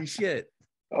 Holy shit.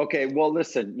 Okay, well,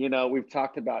 listen, we've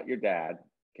talked about your dad,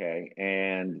 okay?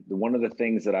 And one of the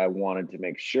things that I wanted to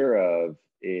make sure of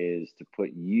is to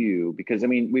put you, because,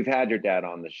 we've had your dad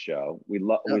on the show. We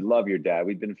love your dad.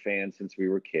 We've been fans since we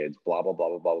were kids, blah, blah, blah,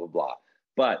 blah, blah, blah, blah.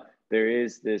 But there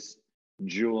is this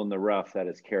jewel in the rough that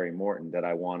is Kerry Morton that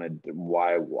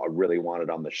why I really wanted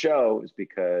on the show is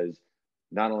because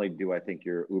not only do I think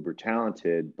you're uber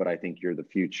talented, but I think you're the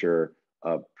future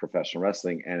of professional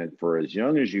wrestling. And for as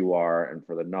young as you are, and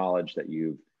for the knowledge that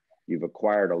you've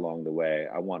acquired along the way,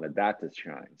 I wanted that to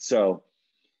shine. So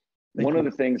one of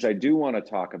the things I do want to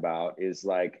talk about is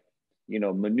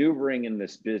maneuvering in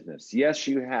this business. Yes,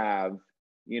 you have,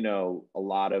 a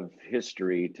lot of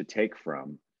history to take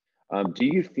from. Do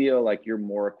you feel like you're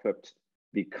more equipped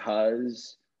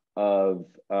because of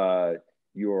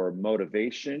your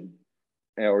motivation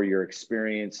or your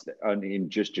experience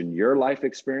in your life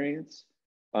experience?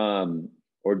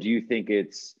 Or do you think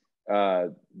it's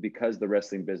because the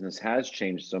wrestling business has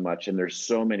changed so much and there's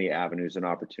so many avenues and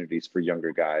opportunities for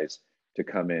younger guys to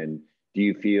come in? Do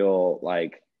you feel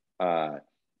like,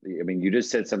 you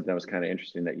just said something that was kind of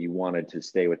interesting, that you wanted to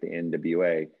stay with the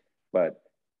NWA, but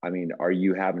are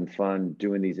you having fun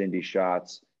doing these indie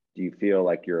shots? Do you feel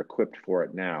like you're equipped for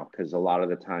it now? Because a lot of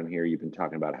the time here, you've been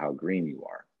talking about how green you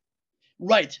are.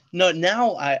 Right. No,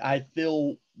 now I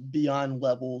feel beyond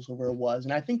levels of where it was.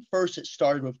 And I think first it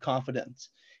started with confidence.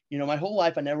 My whole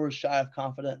life, I never was shy of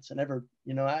confidence.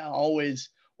 I always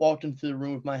walked into the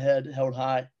room with my head held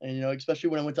high. And, especially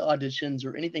when I went to auditions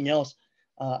or anything else,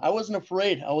 I wasn't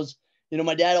afraid. I was,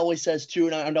 my dad always says too,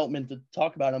 and I don't mean to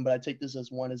talk about him, but I take this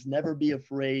as one, is never be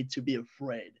afraid to be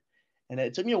afraid. And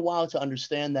it took me a while to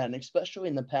understand that. And especially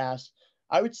in the past,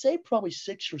 I would say probably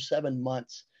 6 or 7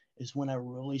 months is when I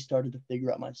really started to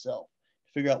figure out myself,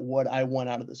 figure out what I want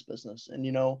out of this business. And,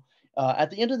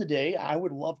 at the end of the day, I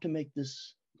would love to make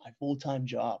this my full-time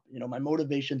job. My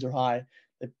motivations are high.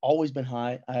 They've always been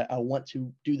high. I want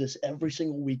to do this every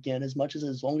single weekend, as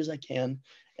long as I can,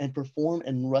 and perform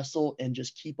and wrestle and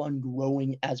just keep on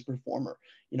growing as a performer,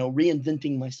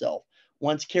 reinventing myself.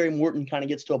 Once Kerry Morton kind of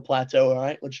gets to a plateau, all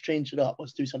right, let's change it up.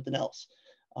 Let's do something else.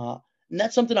 And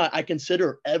that's something I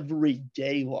consider every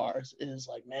day, Lars, is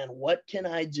like, man, what can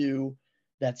I do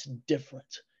that's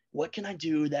different? What can I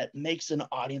do that makes an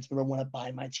audience member want to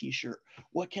buy my t-shirt?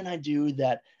 What can I do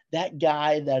that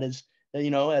guy that is,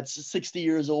 that's 60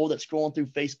 years old, that's scrolling through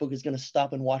Facebook is going to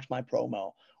stop and watch my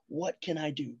promo? What can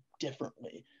I do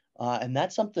differently? And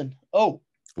that's something. Oh,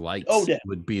 Lights damn.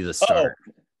 would be the start.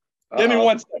 Give me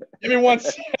one second. Give me one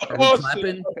second. Are we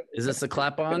clapping? Is this a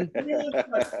clap on?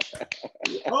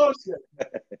 Oh shit!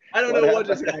 I don't know what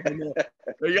just happened there.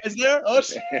 Are you guys there? Oh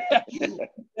shit!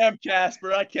 Damn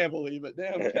Casper, I can't believe it.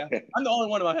 Damn Casper. I'm the only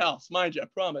one in my house, mind you. I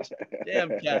promise.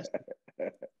 Damn Casper.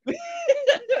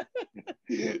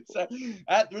 So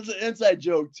there's an inside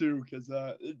joke too, because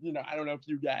you know, I don't know if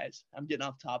you guys. I'm getting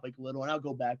off topic a little, and I'll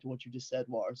go back to what you just said,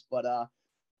 Lars. But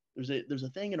there's a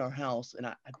thing in our house, and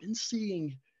I've been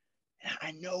seeing.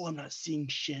 I know I'm not seeing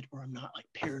shit, or I'm not like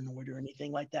paranoid or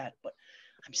anything like that, but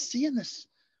I'm seeing this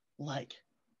like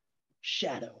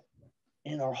shadow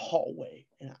in our hallway,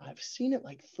 and I've seen it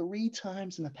like 3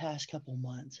 times in the past couple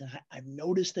months, and I've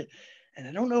noticed it, and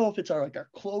I don't know if it's our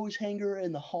clothes hanger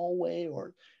in the hallway,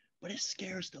 but it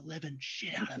scares the living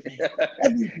shit out of me.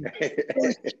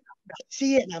 I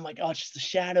see it, and I'm like, oh, it's just a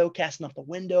shadow casting off the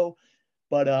window,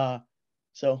 but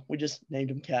so we just named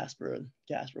him Casper, and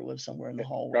Casper lives somewhere in the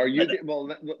hallway. Are you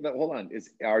hold on?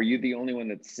 Are you the only one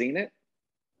that's seen it?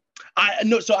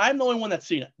 No, so I'm the only one that's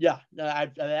seen it. Yeah,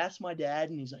 I've asked my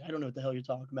dad, and he's like, I don't know what the hell you're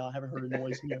talking about. I haven't heard a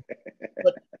noise in here.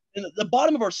 But in the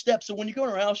bottom of our steps, so when you go in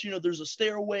our house, you know, there's a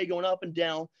stairway going up and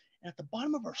down, and at the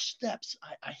bottom of our steps,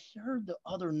 I heard the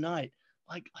other night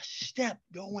like a step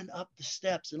going up the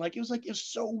steps, and it was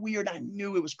so weird. I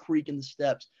knew it was creaking the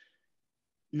steps.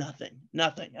 Nothing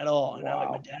at all. And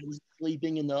Wow. my dad was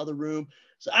sleeping in the other room.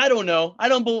 So I don't know.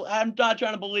 I'm not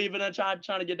trying to believe it. I'm trying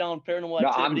to get down paranormal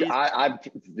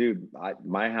activities.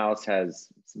 My house has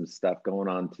some stuff going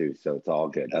on too, so it's all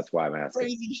good. That's why I'm asking.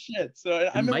 Crazy shit. So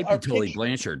It might be Tully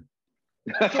Blanchard.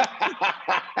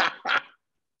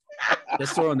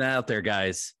 Just throwing that out there,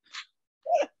 guys.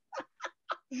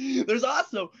 There's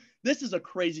also, this is a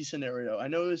crazy scenario. I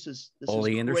know this is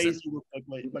crazy real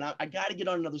quickly, but I got to get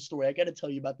on another story. I got to tell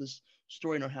you about this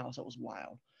story in our house that was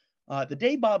wild. The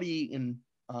day Bobby Eaton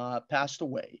passed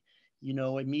away, you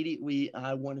know, immediately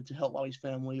I wanted to help Bobby's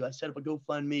family. I set up a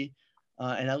GoFundMe,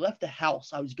 and I left the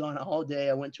house. I was gone all day.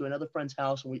 I went to another friend's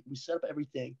house, and we set up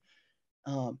everything.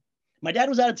 My dad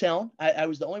was out of town. I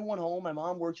was the only one home. My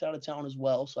mom works out of town as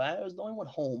well, so I was the only one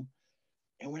home.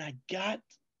 And when I got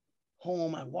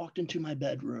home, I walked into my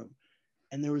bedroom,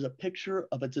 and there was a picture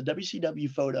of, it's a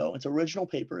WCW photo. It's original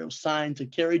paper. It was signed to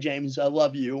Kerry James. I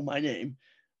love you. My name,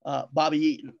 Bobby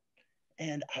Eaton.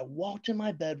 And I walked in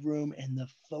my bedroom, and the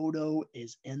photo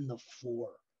is in the floor.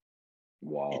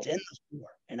 Wow. It's in the floor.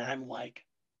 And I'm like,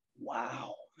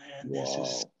 wow, man, this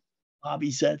is,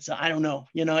 Bobby said, so I don't know.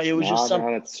 You know, it was just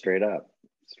something. No, it's straight up.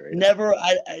 Never,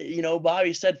 you know,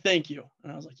 Bobby said, thank you.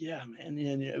 And I was like, yeah, man.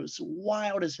 And it was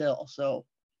wild as hell. So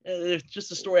it's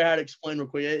just a story I had to explain real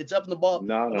quick. It's up in the above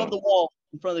the wall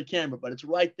in front of the camera, but it's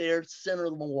right there, center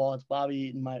of the wall. It's Bobby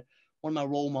Eaton, one of my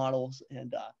role models.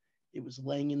 And it was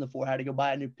laying in the floor. I had to go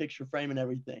buy a new picture frame and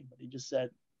everything. But he just said,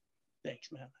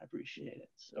 thanks, man. I appreciate it.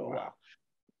 So wow.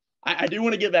 I do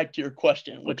want to get back to your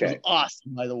question, which was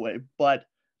awesome, by the way. But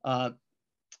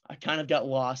I kind of got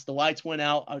lost. The lights went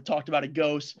out. I talked about a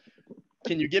ghost.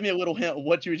 Can you give me a little hint of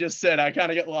what you just said? I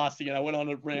kind of got lost again. I went on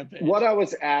a rampage. What I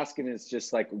was asking is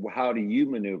just like, how do you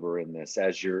maneuver in this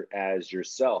as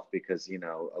yourself? Because, you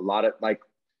know, a lot of, like,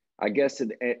 I guess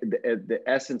the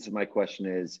essence of my question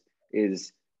is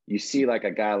you see like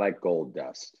a guy like Gold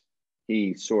Dust.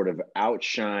 He sort of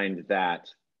outshined that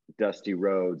Dusty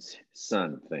Rhodes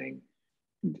son thing.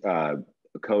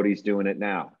 Cody's doing it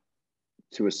now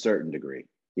to a certain degree.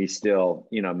 He's still,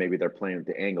 you know, maybe they're playing with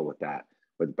the angle with that,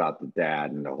 but about the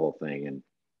dad and the whole thing. And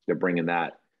they're bringing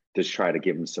that to try to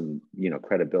give him some, you know,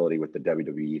 credibility with the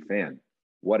WWE fan,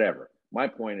 whatever. My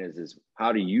point is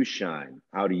how do you shine?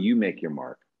 How do you make your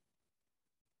mark?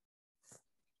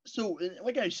 So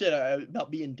like I said,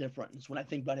 about being different is when I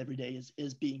think about every day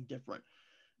is being different.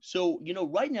 So, you know,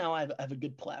 right now I have a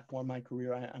good platform in my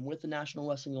career. I'm with the National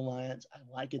Wrestling Alliance. I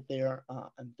like it there.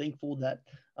 I'm thankful that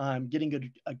I'm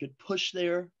getting a good push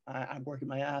there. I'm working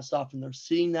my ass off, and they're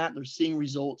seeing that. They're seeing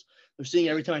results. They're seeing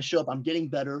every time I show up, I'm getting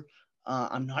better.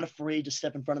 I'm not afraid to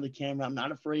step in front of the camera. I'm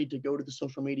not afraid to go to the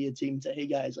social media team and say, hey,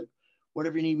 guys, like,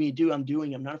 whatever you need me to do, I'm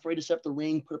doing. I'm not afraid to step the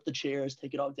ring, put up the chairs,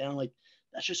 take it all down. Like,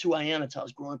 that's just who I am. That's how I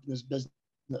was growing up in this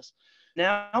business.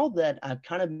 Now that I'm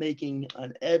kind of making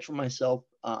an edge for myself,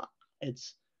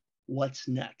 it's what's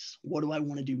next? What do I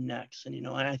want to do next? And, you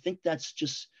know, and I think that's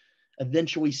just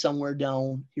eventually somewhere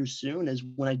down here soon is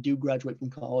when I do graduate from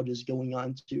college is going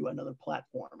on to another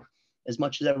platform. As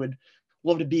much as I would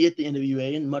love to be at the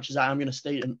NWA and much as I'm going to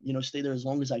stay there as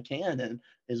long as I can. And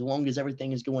as long as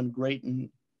everything is going great and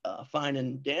fine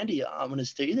and dandy, I'm going to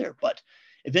stay there. But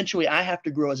eventually I have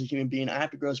to grow as a human being. I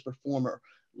have to grow as a performer,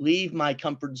 leave my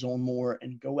comfort zone more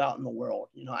and go out in the world.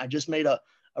 You know, I just made a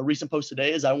a recent post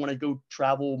today is I want to go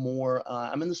travel more.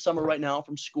 I'm in the summer right now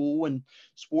from school and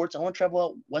sports. I want to travel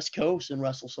out West Coast and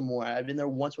wrestle some more. I've been there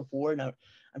once before, and I'm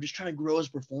just trying to grow as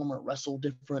a performer, wrestle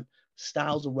different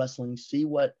styles of wrestling, see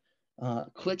what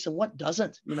clicks and what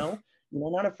doesn't. I'm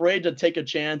not afraid to take a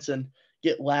chance and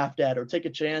get laughed at, or take a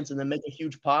chance and then make a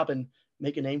huge pop and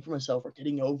make a name for myself, or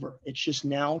getting over. It's just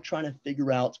now trying to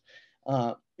figure out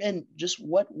and just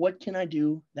what can I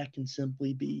do that can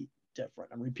simply be different.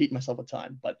 I'm repeating myself a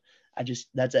ton, but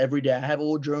that's every day. I have a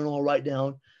little journal I write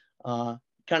down,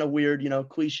 kind of weird,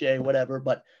 cliche, whatever,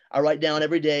 but I write down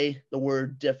every day the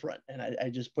word different, and I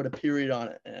just put a period on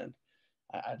it, and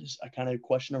I kind of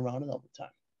question around it all the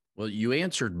time. Well, you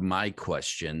answered my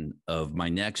question of my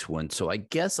next one, so I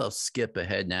guess I'll skip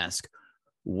ahead and ask,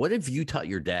 what have you taught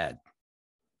your dad?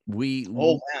 Man.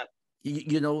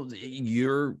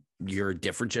 You're a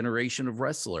different generation of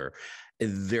wrestler.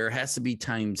 There has to be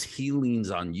times he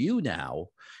leans on you now,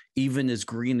 even as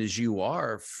green as you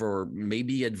are, for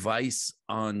maybe advice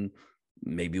on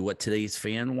maybe what today's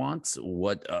fan wants.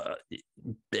 What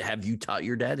have you taught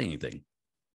your dad anything?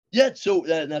 Yeah, so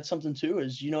that's something too,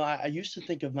 is, I used to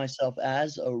think of myself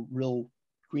as a real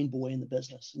green boy in the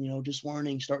business, just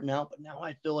learning, starting out, but now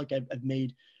I feel like I've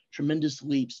made tremendous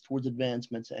leaps towards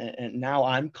advancements, and now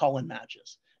I'm calling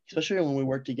matches, especially when we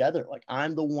work together. Like,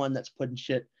 I'm the one that's putting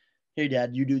shit, hey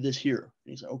dad, you do this here.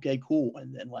 And he's like, okay, cool.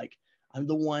 And then like, I'm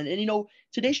the one, and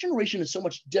today's generation is so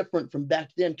much different from back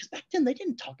then, because back then they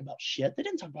didn't talk about shit. They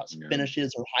didn't talk about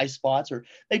finishes or high spots, or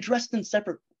they dressed in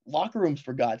separate locker rooms,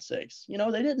 for God's sakes.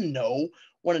 They didn't know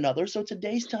one another. So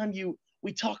today's time,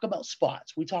 we talk about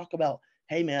spots. We talk about,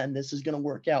 hey man, this is going to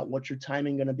work out. What's your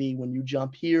timing going to be when you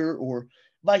jump here, or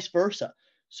vice versa.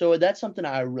 So that's something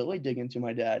I really dig into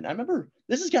my dad. And I remember,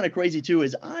 this is kind of crazy too,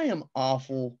 is I am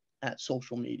awful at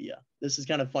social media. This is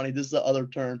kind of funny. This is the other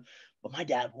turn, but my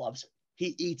dad loves it.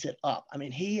 He eats it up. I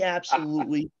mean, he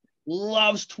absolutely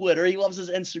loves Twitter. He loves his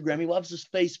Instagram. He loves his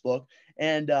Facebook.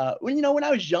 And when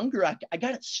I was younger, I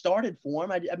got it started for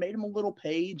him. I made him a little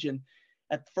page, and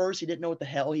at first he didn't know what the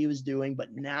hell he was doing,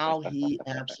 but now he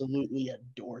absolutely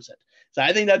adores it. So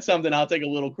I think that's something I'll take a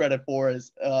little credit for,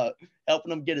 is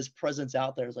helping him get his presence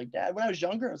out there. It's like, Dad, when I was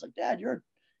younger, I was like, Dad, you're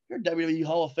a WWE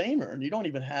Hall of Famer, and you don't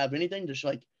even have anything to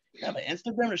show, you have an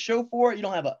Instagram to show for it. You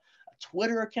don't have a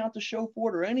Twitter account to show for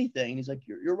it or anything. And he's like,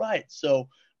 you're right. So,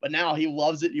 but now he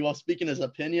loves it. He loves speaking his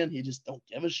opinion. He just don't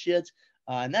give a shit.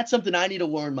 And that's something I need to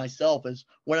learn myself, is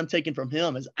what I'm taking from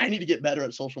him is I need to get better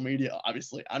at social media.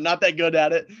 Obviously, I'm not that good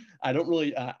at it. I don't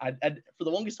really, for the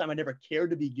longest time, I never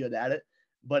cared to be good at it.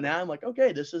 But now I'm like,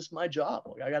 okay, this is my job.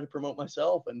 Like, I got to promote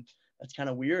myself. And that's kind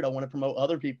of weird. I want to promote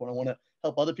other people, and I want to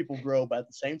help other people grow. But at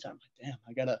the same time, like, damn,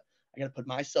 I gotta put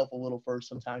myself a little first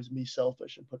sometimes, and be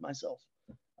selfish and put myself,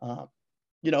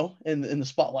 in the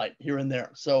spotlight here and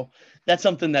there. So that's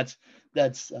something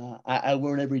I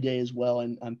learn every day as well.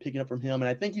 And I'm picking up from him. And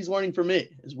I think he's learning from me,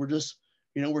 as we're just,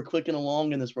 we're clicking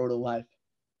along in this road of life.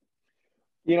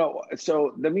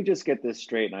 So let me just get this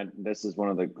straight. And this is one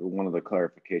of the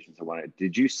clarifications I wanted.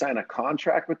 Did you sign a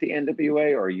contract with the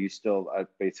NWA, or are you still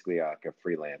basically like a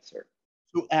freelancer?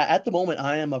 So at the moment,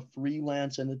 I am a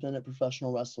freelance independent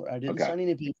professional wrestler. I didn't sign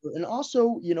any paper. And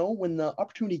also, when the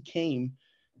opportunity came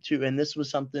to, and this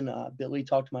was something Billy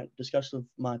discussed with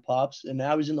my pops, and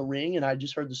I was in the ring and I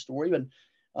just heard the story, but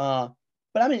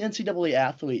I'm an NCAA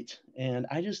athlete, and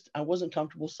I wasn't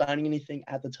comfortable signing anything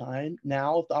at the time.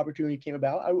 Now, if the opportunity came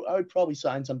about, I would probably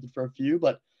sign something for a few,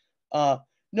 but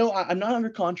no, I'm not under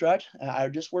contract. I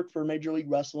just work for Major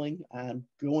League Wrestling. I'm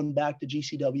going back to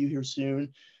GCW here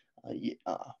soon.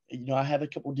 I have a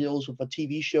couple deals with a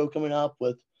TV show coming up,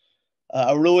 with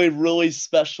a really, really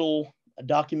special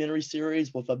documentary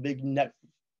series with a big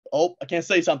I can't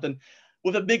say something,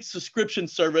 with a big subscription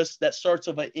service that starts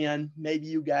with an N. Maybe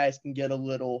you guys can get a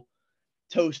little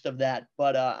toast of that.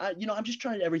 But I'm just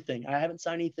trying everything. I haven't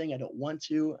signed anything. I don't want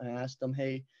to. I asked them,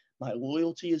 hey, my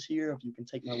loyalty is here. If you can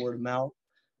take my word of mouth,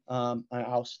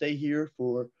 I'll stay here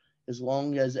for as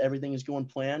long as everything is going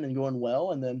planned and going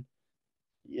well. And then,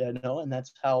 and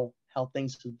that's how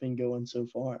things have been going so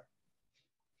far.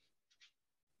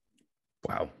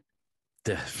 Wow.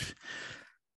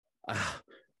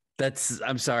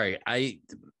 I'm sorry.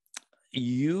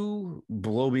 You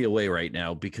blow me away right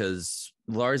now, because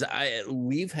Lars,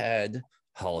 we've had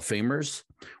Hall of Famers.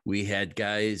 We had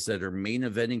guys that are main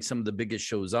eventing some of the biggest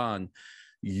shows on.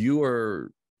 You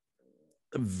are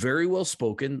very well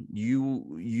spoken.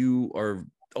 You are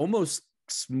almost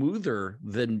smoother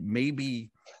than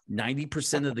maybe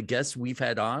 90% of the guests we've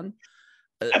had on.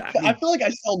 I feel like I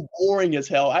sound boring as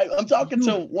hell. I'm talking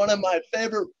to one of my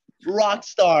favorite rock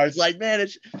stars. Like, man,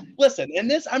 listen, and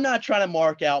this, I'm not trying to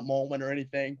mark out moment or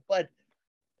anything, but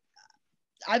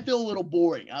I feel a little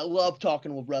boring. I love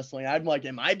talking with wrestling. I'm like,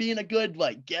 am I being a good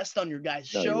guest on your guys'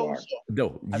 show?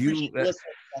 No, I appreciate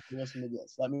listen to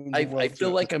this. That means I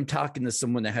feel like I'm talking to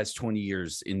someone that has 20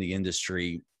 years in the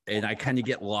industry, and I kind of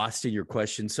get lost in your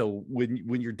question. So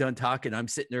when you're done talking, I'm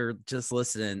sitting there just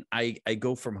listening. I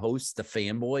go from host to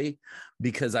fanboy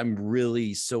because I'm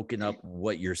really soaking up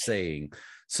what you're saying.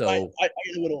 So I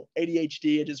get a little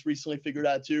ADHD. I just recently figured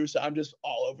out too. So I'm just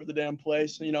all over the damn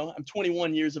place. I'm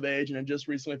 21 years of age, and I just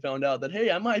recently found out that,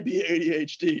 hey, I might be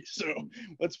ADHD. So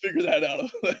let's figure that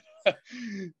out.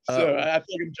 So I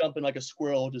feel like I'm jumping like a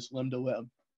squirrel, just limb to limb.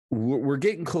 We're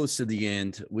getting close to the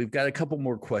end. We've got a couple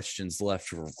more questions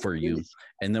left for you,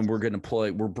 and then we're going to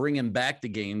play. We're bringing back the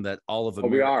game that all of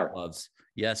America loves.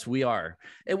 Yes, we are.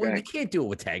 And we can't do it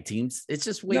with tag teams. It's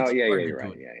just way too hard to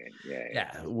do it.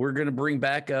 Yeah, we're going to bring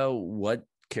back what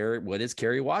is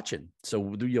Kerry watching?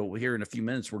 So here in a few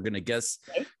minutes, we're going to guess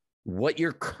what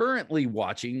you're currently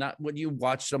watching, not what you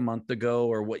watched a month ago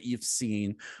or what you've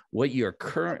seen, what you're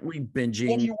currently binging.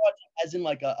 What are you watching, as in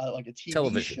like a TV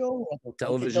television show?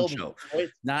 Television show,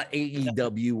 not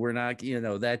AEW. We're not,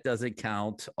 that doesn't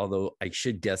count, although I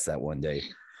should guess that one day.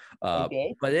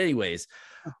 But anyways,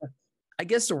 I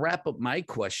guess to wrap up my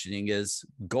questioning is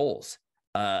goals.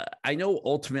 I know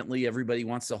ultimately everybody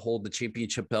wants to hold the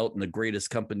championship belt in the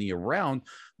greatest company around.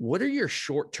 What are your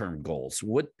short-term goals?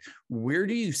 Where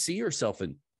do you see yourself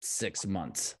in 6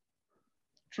 months?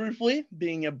 Truthfully,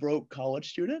 being a broke college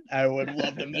student, I would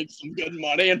love to make some good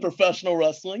money in professional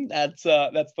wrestling. That's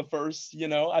the first,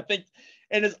 I think,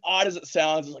 and as odd as it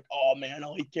sounds, it's like, oh man,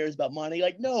 all he cares about money.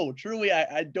 Like, no, truly,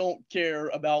 I don't care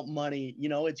about money.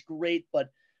 It's great, but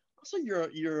also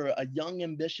you're a young,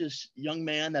 ambitious young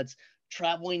man that's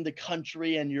traveling the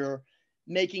country, and you're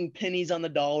making pennies on the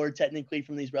dollar technically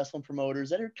from these wrestling promoters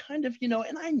that are kind of,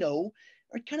 and I know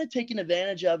are kind of taking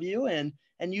advantage of you and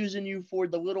using you for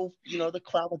the little, the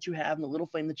clout that you have and the little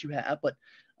fame that you have. But,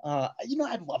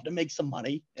 I'd love to make some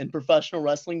money in professional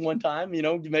wrestling one time,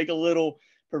 make a little,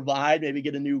 provide, maybe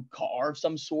get a new car of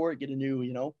some sort, get a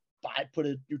new, put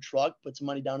a new truck, put some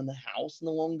money down in the house in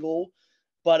the long goal.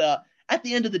 But at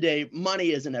the end of the day,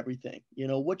 money isn't everything.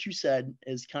 What you said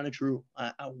is kind of true.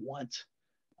 I want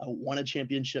a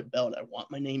championship belt. I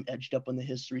want my name etched up on the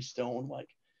history stone. Like,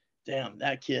 damn,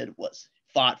 that kid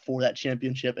fought for that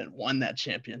championship and won that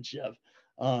championship.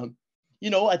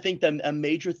 I think that a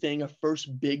major thing, a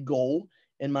first big goal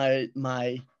in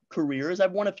my career is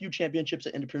I've won a few championships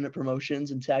at independent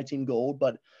promotions and tag team gold.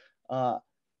 But,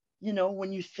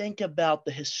 when you think about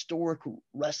the historic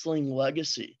wrestling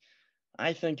legacy,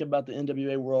 I think about the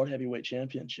NWA World Heavyweight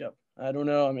Championship. I don't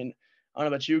know. I don't know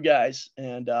about you guys.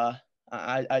 And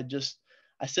I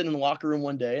sit in the locker room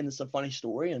one day, and this is a funny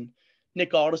story. And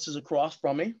Nick Aldis is across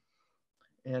from me,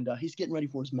 and he's getting ready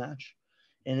for his match.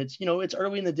 And it's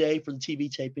early in the day for the TV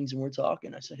tapings, and we're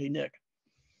talking. I said, hey, Nick.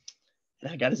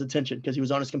 And I got his attention because he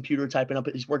was on his computer typing up.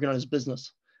 He's working on his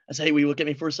business. I said, hey, will you look at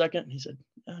me for a second? And he said,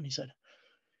 yeah. And he said,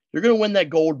 you're going to win that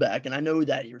gold back. And I know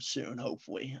that here soon,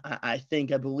 hopefully. I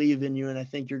believe in you, and I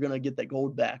think you're going to get that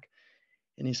gold back.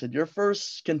 And he said, your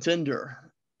first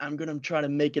contender, I'm going to try to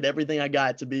make it everything I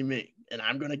got to be me. And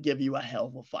I'm going to give you a hell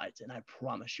of a fight. And I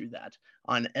promise you that.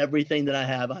 On everything that I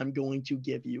have, I'm going to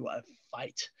give you a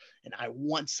fight. And I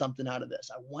want something out of this.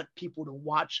 I want people to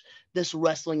watch this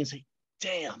wrestling and say,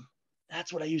 damn,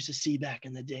 that's what I used to see back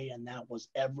in the day. And that was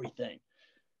everything.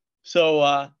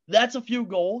 So that's a few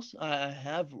goals I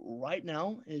have right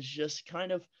now, is just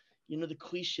kind of, the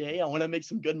cliche. I want to make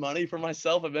some good money for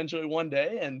myself eventually one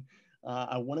day. And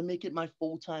I want to make it my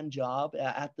full-time job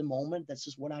at the moment. That's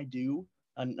just what I do.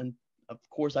 And of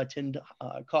course, I attend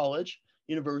college,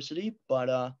 university,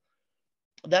 but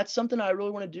that's something I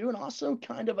really want to do. And also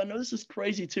kind of, I know this is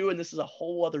crazy too, and this is a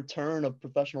whole other turn of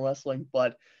professional wrestling,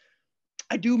 but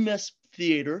I do miss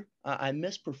theater. I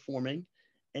miss performing.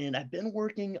 And I've been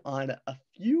working on a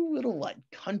few little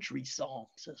country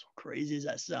songs, as crazy as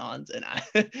that sounds. And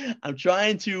I'm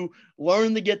trying to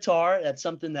learn the guitar. That's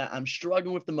something that I'm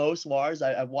struggling with the most, Lars.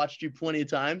 I've watched you plenty of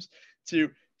times to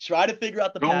try to figure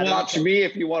out the Don't pattern. watch me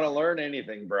if you want to learn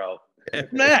anything, bro.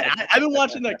 Man, I've been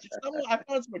watching I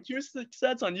found some acoustic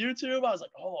sets on YouTube. I was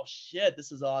like, oh shit,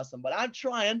 this is awesome. But I'm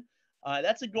trying.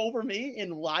 That's a goal for me in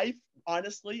life,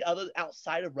 honestly,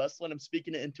 outside of wrestling. I'm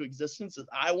speaking it into existence. Is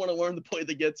I want to learn to play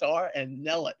the guitar and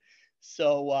nail it.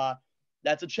 So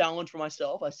that's a challenge for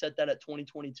myself. I set that at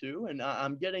 2022, and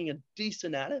I'm getting a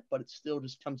decent at it, but it still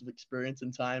just comes with experience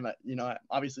and time.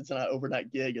 Obviously it's not an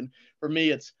overnight gig, and for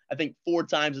me, I think 4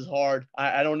 times as hard.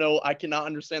 I don't know. I cannot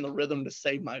understand the rhythm to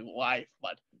save my life,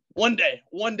 but One day,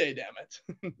 damn it.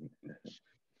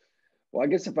 Well, I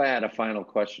guess if I had a final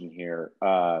question here,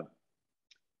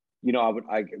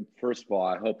 first of all,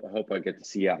 I hope I get to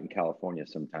see you out in California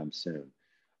sometime soon.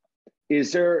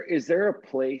 Is there a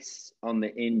place on the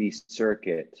indie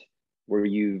circuit where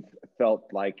you've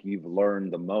felt like you've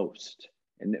learned the most,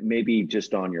 and maybe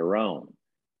just on your own?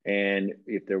 And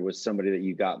if there was somebody that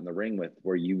you got in the ring with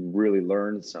where you really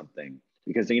learned something,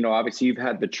 because, obviously you've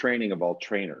had the training of all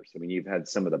trainers. I mean, you've had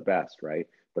some of the best, right?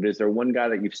 But is there one guy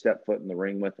that you've stepped foot in the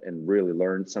ring with and really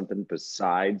learned something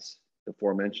besides the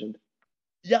aforementioned?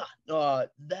 Yeah,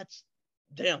 that's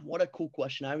damn, what a cool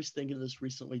question. I was thinking of this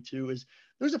recently too, is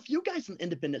there's a few guys in the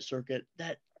independent circuit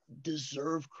that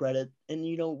deserve credit. And,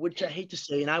 which I hate to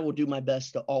say, and I will do my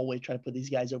best to always try to put these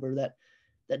guys over that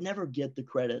never get the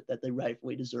credit that they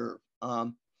rightfully deserve.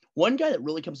 One guy that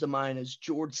really comes to mind is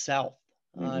George South.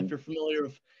 If you're familiar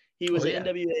with, he was an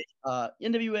NWA,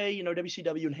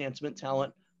 WCW enhancement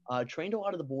talent, trained a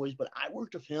lot of the boys, but I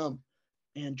worked with him.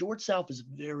 And George South is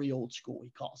very old school.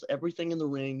 He calls everything in the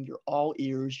ring. You're all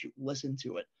ears. You listen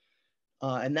to it.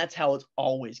 And that's how it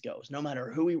always goes, no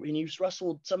matter who he's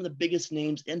wrestled some of the biggest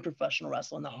names in professional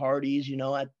wrestling, the Hardys,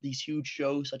 at these huge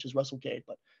shows such as WrestleCade.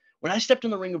 But when I stepped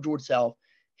in the ring of George South,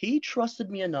 he trusted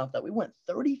me enough that we went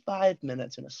 35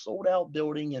 minutes in a sold-out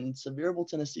building in Sevierville,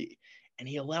 Tennessee, and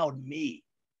he allowed me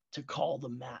to call the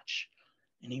match.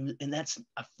 And that's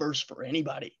a first for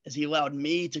anybody, as he allowed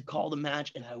me to call the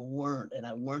match, and I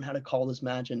learned how to call this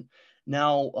match. And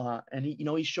now,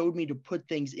 he showed me to put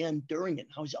things in during it,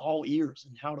 how he's all ears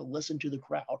and how to listen to the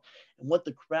crowd and what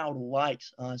the crowd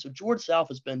likes. So George South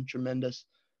has been tremendous.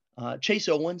 Chase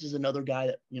Owens is another guy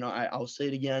that, I'll say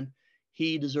it again,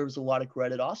 he deserves a lot of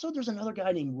credit. Also, there's another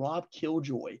guy named Rob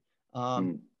Killjoy.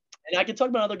 And I can talk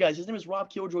about other guys. His name is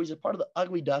Rob Killjoy. He's a part of the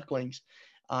Ugly Ducklings.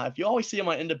 If you always see him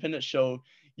on independent show,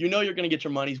 you're going to get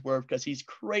your money's worth because he's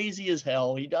crazy as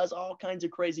hell. He does all kinds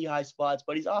of crazy high spots,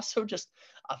 but he's also just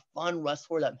a fun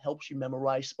wrestler that helps you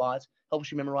memorize spots,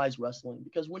 helps you memorize wrestling.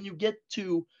 Because when you get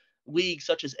to leagues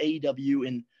such as AEW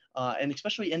and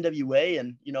especially NWA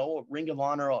and, Ring of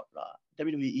Honor,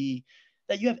 WWE,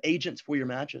 that you have agents for your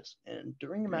matches. And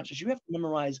during your matches, you have to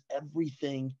memorize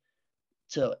everything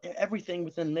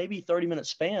within maybe 30-minute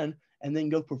span and then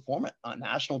go perform it on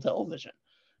national television.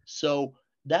 So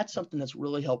that's something that's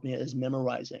really helped me, is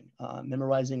memorizing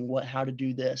how to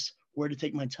do this, where to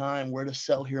take my time, where to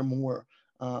sell here more,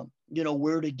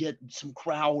 where to get some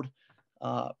crowd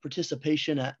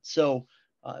participation at. So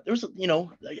there's,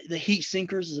 the Heat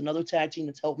Sinkers is another tag team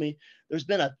that's helped me. There's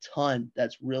been a ton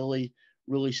that's really,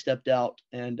 really stepped out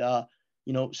and,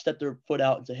 stepped their foot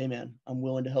out and say, hey man, I'm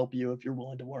willing to help you if you're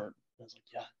willing to learn. I was like,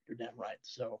 yeah, you're damn right.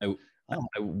 So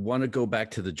I want to go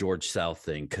back to the George South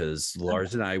thing, because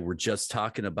Lars and I were just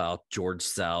talking about George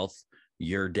South,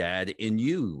 your dad, and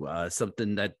you,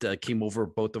 something that came over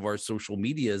both of our social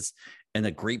medias, and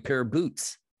a great pair of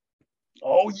boots.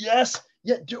 Oh, yes.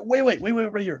 Yeah. Wait,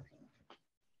 right here.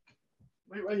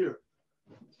 Wait, right here.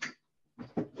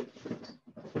 Are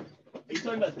you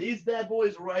talking about these bad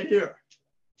boys right here?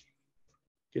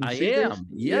 I am.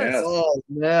 Yes. Oh,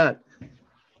 man.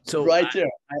 So right there.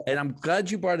 And I'm glad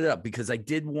you brought it up, because I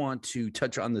did want to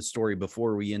touch on the story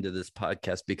before we ended this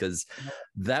podcast, because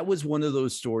that was one of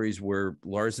those stories where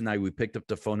Lars and I, we picked up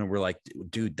the phone and we're like,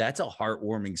 dude, that's a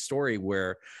heartwarming story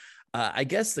where I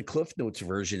guess the Cliff Notes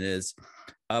version is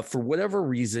for whatever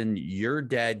reason, your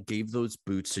dad gave those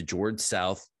boots to George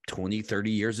South 20,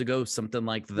 30 years ago, something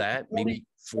like that, maybe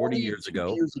 40 years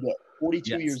ago.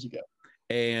 42 years ago.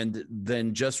 And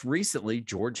then just recently,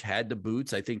 George had the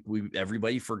boots. I think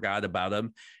everybody forgot about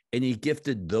him, and he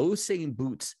gifted those same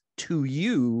boots to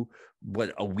you.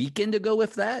 What, a weekend ago,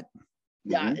 if that?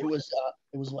 Yeah, it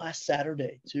was last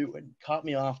Saturday too, and caught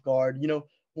me off guard. When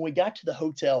we got to the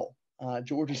hotel,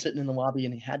 George was sitting in the lobby,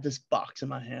 and he had this box in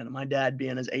my hand. And my dad,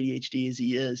 being as ADHD as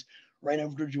he is, ran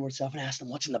over to George South and asked him,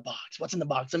 "What's in the box? What's in the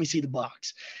box? Let me see the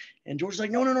box." And George's like,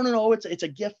 no. It's a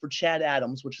gift for Chad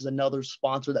Adams, which is another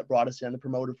sponsor that brought us in, the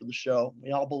promoter for the show.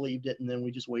 We all believed it, and then we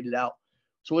just waited out.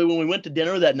 So when we went to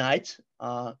dinner that night,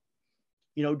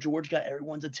 George got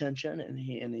everyone's attention, and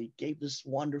he gave this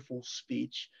wonderful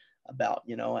speech about,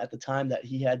 at the time that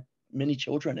he had many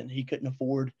children and he couldn't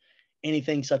afford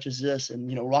anything such as this,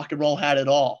 and rock and roll had it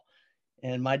all.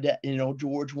 And my dad,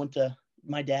 George went to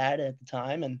my dad at the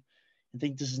time, and I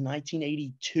think this is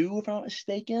 1982, if I'm not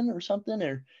mistaken, or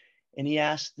something, and he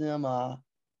asked them,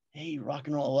 hey, rock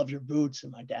and roll, I love your boots.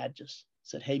 And my dad just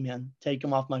said, hey, man, take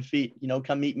them off my feet.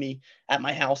 Come meet me at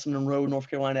my house in Monroe, North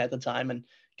Carolina at the time, and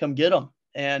come get them.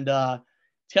 And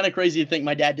it's kind of crazy to think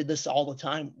my dad did this all the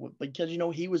time, because,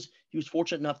 he was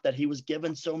fortunate enough that he was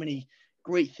given so many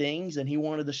great things, and he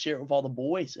wanted to share it with all the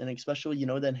boys, and especially, you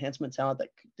know, the enhancement talent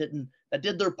that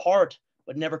did their part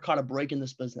but never caught a break in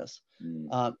this business.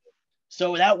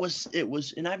 So it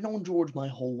was, and I've known George my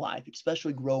whole life,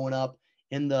 especially growing up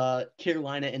in the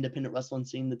Carolina independent wrestling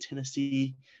scene, the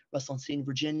Tennessee wrestling scene,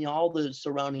 Virginia, all the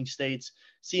surrounding states,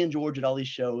 seeing George at all these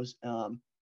shows.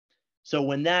 So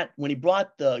when he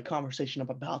brought the conversation up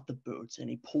about the boots, and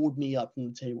he pulled me up from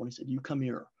the table and he said, "You come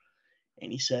here,"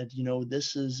 and he said, "You know,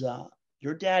 this is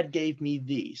your dad gave me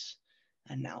these,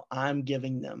 and now I'm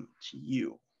giving them to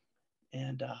you."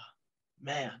 And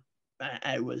man,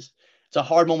 it's a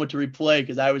hard moment to replay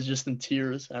because I was just in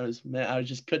tears. I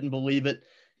just couldn't believe it.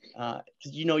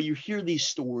 You know, you hear these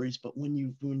stories, but when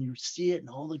you see it and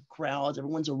all the crowds,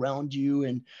 everyone's around you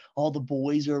and all the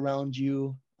boys are around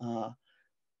you,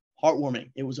 heartwarming.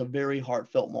 It was a very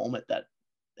heartfelt moment that,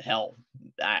 hell,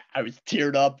 I was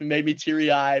teared up. It made me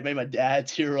teary-eyed, made my dad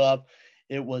tear up.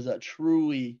 It was a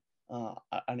truly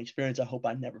an experience I hope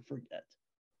I never forget.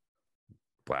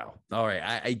 Wow. All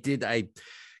right.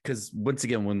 Because once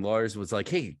again, when Lars was like,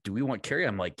 "Hey, do we want Kerry?"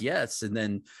 I'm like, "Yes." And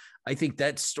then I think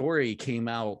that story came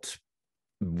out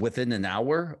within an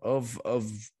hour of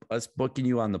us booking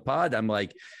you on the pod. I'm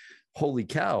like, holy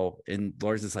cow. And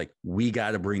Lars is like, "We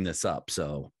got to bring this up."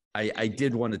 So I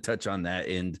did want to touch on that,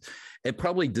 and it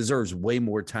probably deserves way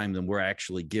more time than we're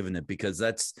actually giving it, because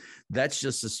that's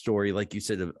just a story, like you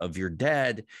said, of your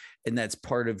dad, and that's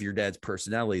part of your dad's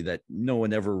personality that no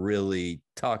one ever really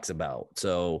talks about.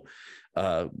 So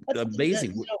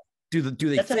amazing. Do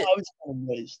they that's fit? how I was kind of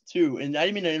raised too. And I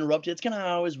didn't mean to interrupt you. It's kind of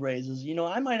how I was raised. Is, you know,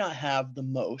 I might not have the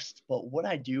most, but what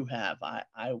I do have,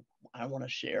 I want to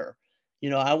share. You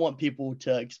know, I want people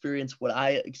to experience what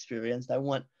I experienced. I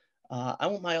want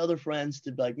my other friends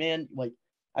to be like, man, like,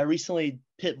 I recently,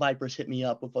 Pit Vipers hit me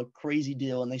up with a crazy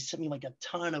deal, and they sent me like a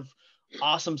ton of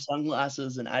awesome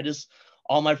sunglasses. And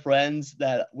all my friends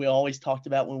that we always talked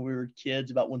about when we were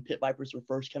kids, about when Pit Vipers were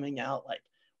first coming out, like,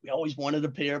 we always wanted a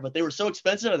pair, but they were so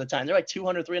expensive at the time. They're like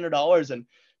 $200, $300. And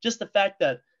just the fact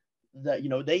that, you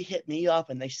know, they hit me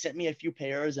up and they sent me a few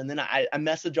pairs. And then I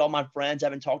messaged all my friends I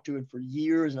haven't talked to in for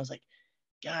years. And I was like,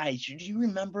 "Guys, do you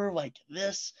remember like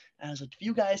this?" And I was like, "If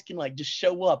you guys can like just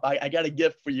show up, I got a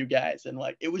gift for you guys." And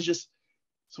like, it's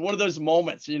one of those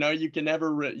moments, you know, you can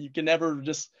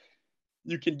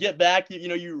get back, you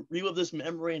know, you relive this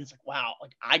memory, and it's like, wow,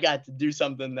 like I got to do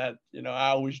something that, you know, I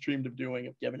always dreamed of doing,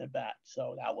 of giving it back.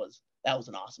 So that was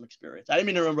an awesome experience. I didn't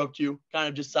mean to interrupt you, kind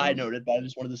of just side noted, but I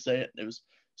just wanted to say it. It was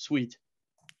sweet.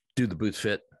 Do the boots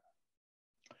fit?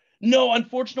 No,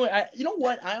 unfortunately, you know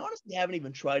what? I honestly haven't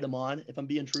even tried them on, if I'm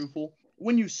being truthful.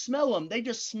 When you smell them, they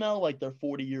just smell like they're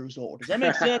 40 years old. Does that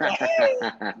make sense?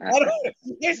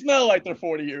 They smell like they're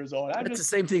 40 years old. That's the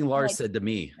same thing Lars said to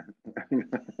me.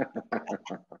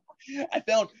 I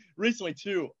found recently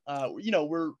too, you know,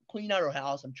 we're cleaning out our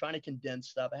house. I'm trying to condense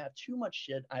stuff. I have too much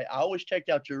shit. I always check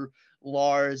out your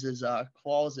Lars's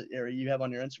closet area you have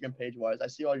on your Instagram page, Lars. I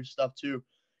see all your stuff too.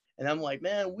 And I'm like,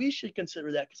 man, we should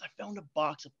consider that, because I found a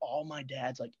box of all my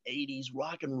dad's like 80s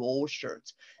rock and roll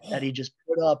shirts that he just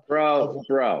put up. Bro.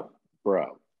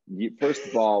 First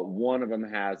of all, one of them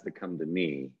has to come to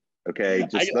me. Okay,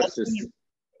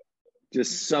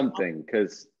 just something,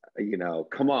 because, you know,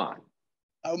 come on.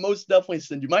 I'll most definitely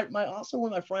send you. Also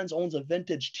one of my friends owns a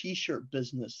vintage T-shirt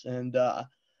business, and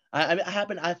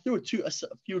I threw a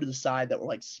few to the side that were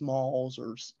like smalls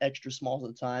or extra smalls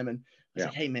at the time, and I was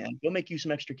like, "Hey man, go make you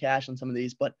some extra cash on some of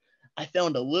these." But I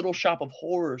found a Little Shop of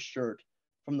Horror shirt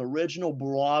from the original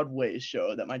Broadway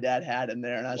show that my dad had in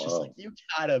there, and I was just like, "You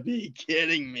gotta be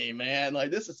kidding me, man!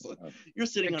 Like, you're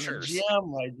sitting on a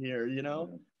gem right here, you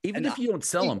know." Even if you don't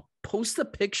sell them, post the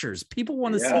pictures. People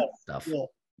want to see stuff. Cool.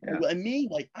 Yeah. And me,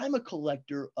 like, I'm a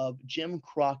collector of Jim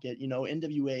Crockett, you know,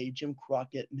 NWA, Jim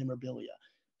Crockett memorabilia.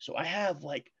 So I have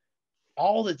like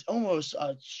almost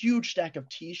a huge stack of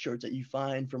T-shirts that you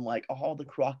find from like all the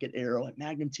Crockett era, like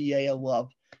Magnum TA. I love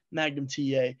Magnum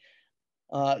TA.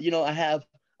 You know, I have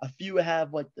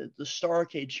like the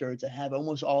Starcade shirts. I have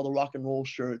almost all the rock and roll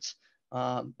shirts,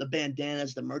 the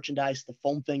bandanas, the merchandise, the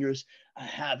foam fingers. I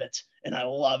have it and I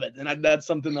love it. And that's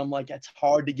something I'm like, it's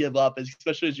hard to give up,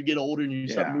 especially as you get older and you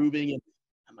start moving. And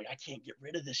I'm like, I can't get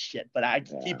rid of this shit, but I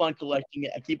keep on collecting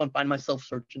it. I keep on finding myself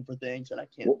searching for things that I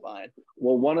can't find.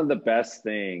 Well, one of the best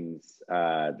things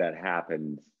that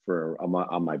happened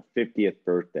on my 50th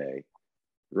birthday,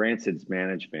 Rancid's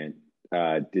management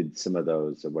did some of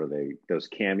those. What are they? Those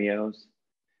cameos.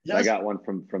 Yes. I got one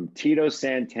from Tito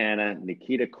Santana,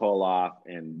 Nikita Koloff,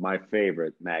 and my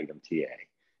favorite, Magnum TA.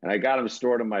 And I got them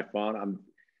stored on my phone.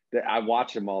 I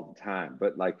watch them all the time.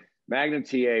 But like Magnum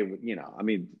TA, you know, I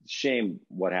mean, shame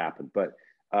what happened. But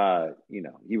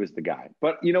he was the guy.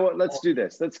 But you know what? Let's do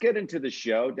this. Let's get into the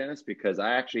show, Dennis, because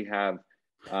I actually have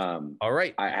all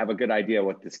right. I have a good idea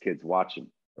what this kid's watching.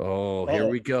 Oh, here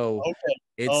we go. Okay.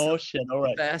 It's shit. All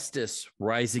right. Fastest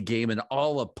rising game in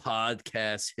all of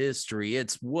podcast history.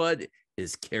 It's what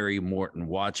is Kerry Morton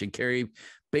watching? Kerry,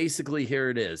 basically, here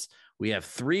it is. We have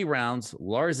 3 rounds.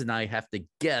 Lars and I have to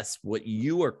guess what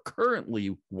you are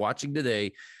currently watching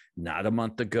today. Not a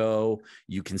month ago.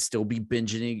 You can still be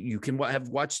binging. You can have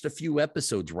watched a few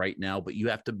episodes right now, but you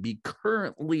have to be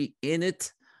currently in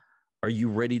it. Are you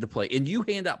ready to play? And you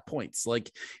hand out points.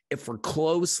 Like if we're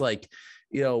close, like,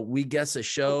 we guess a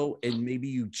show and maybe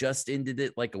you just ended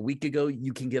it like a week ago,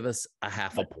 you can give us a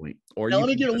half a point. Or now let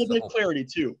me get a little bit of clarity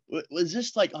too. Was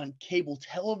this like on cable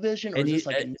television or is this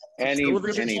like any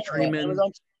television streaming?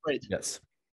 Great. Yes.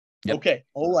 Yep. Okay.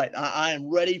 All right. I am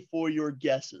ready for your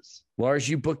guesses. Lars,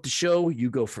 you booked the show. You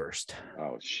go first.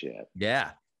 Oh shit.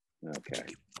 Yeah. Okay.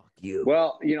 Fuck you.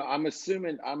 Well, I'm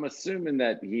assuming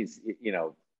that he's,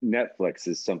 Netflix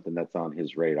is something that's on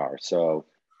his radar. So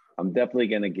I'm definitely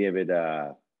going to give it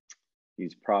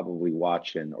he's probably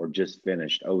watching or just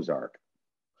finished Ozark.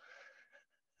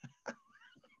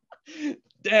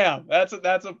 Damn, that's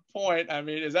a point. I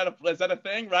mean, is that a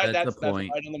thing, right? That's the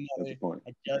point. Right on the money.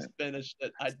 I just finished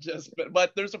it.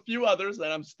 But there's a few others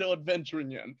that I'm still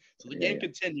adventuring in. So the game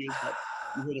continues, but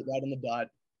you hit it right on the dot.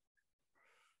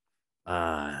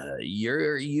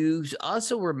 You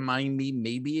also remind me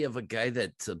maybe of a guy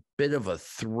that's a bit of a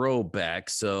throwback.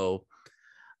 So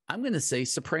I'm going to say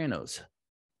Sopranos.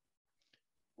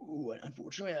 Ooh,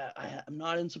 unfortunately, I'm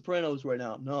not in Sopranos right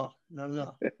now. No.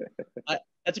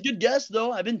 That's a good guess,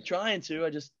 though. I've been trying to.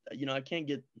 I just, I can't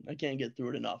get through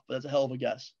it enough. But that's a hell of a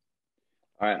guess.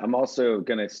 All right, I'm also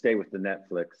gonna stay with the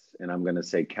Netflix, and I'm gonna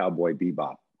say Cowboy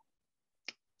Bebop.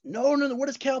 No. What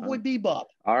is Cowboy Bebop?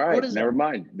 All right, never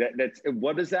mind. That's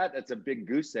what is that? That's a big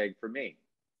goose egg for me.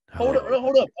 Hold up.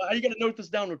 You got to note this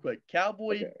down real quick.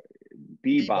 Cowboy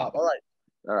Bebop. All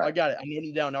right. I got it. I noted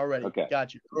it down already. Okay.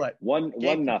 Got you. All right.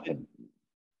 1-0.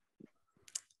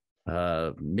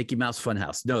 Mickey Mouse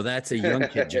Funhouse. No, that's a young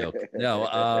kid joke.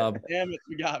 No. Damn it,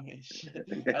 you got me.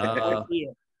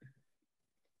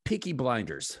 Peaky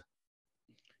Blinders.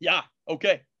 Yeah.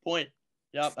 Okay. Point.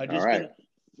 Yep. I just. All right.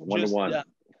 1-1. Yeah.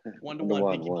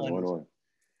 1-1. 1-1.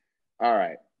 All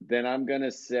right. Then I'm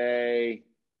gonna say.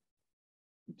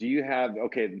 Do you have?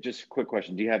 Okay. Just a quick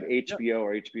question. Do you have HBO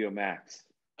or HBO Max?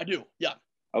 I do. Yeah.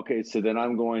 Okay. So then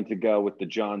I'm going to go with the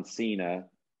John Cena.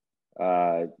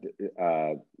 What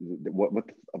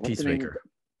Peacemaker.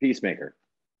 Peacemaker.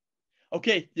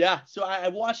 Okay, yeah. So I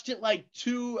watched it like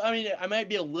I might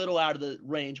be a little out of the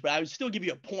range, but I would still give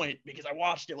you a point because I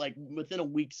watched it like within a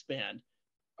week span.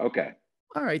 Okay.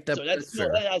 All right. That has to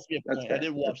be a point. I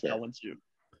did watch that one too.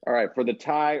 All right. For the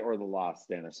tie or the loss,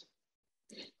 Dennis?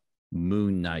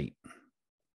 Moon Knight.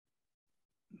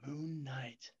 Moon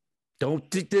Knight. Don't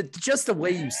just the way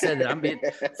you said it. I mean,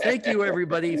 thank you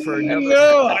everybody for.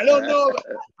 No, I don't know.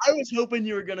 I was hoping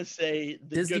you were gonna say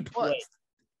the Disney Good Plus Place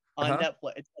on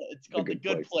Netflix. It's called The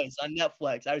Good Place on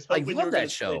Netflix. I was hoping you were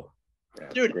that show.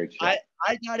 Dude, I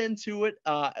got into it.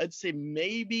 I'd say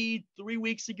maybe 3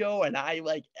 weeks ago, and I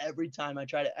every time I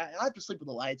try to. I have to sleep with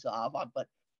the lights off, but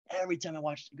every time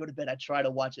I go to bed, I try to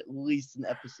watch at least an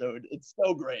episode. It's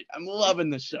so great. I'm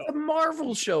loving the show. It's a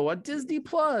Marvel show on Disney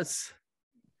Plus.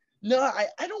 No, I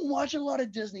don't watch a lot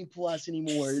of Disney Plus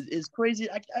anymore. It's crazy.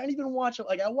 I don't even watch it.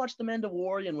 I watched The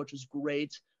Mandalorian, which was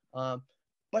great. But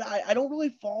I don't really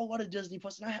follow a lot of Disney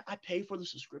Plus, and I pay for the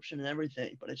subscription and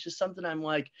everything. But it's just something I'm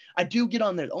like, I do get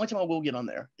on there. The only time I will get on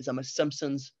there is I'm a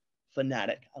Simpsons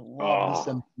fanatic. I love the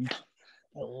Simpsons.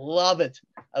 I love it.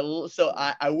 So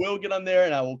I will get on there,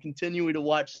 and I will continue to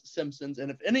watch Simpsons.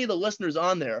 And if any of the listeners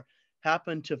on there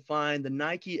happen to find the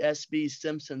Nike SB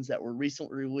Simpsons that were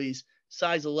recently released,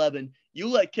 size 11, you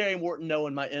let Kerry Morton know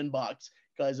in my inbox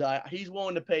because he's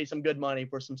willing to pay some good money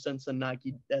for some Simpson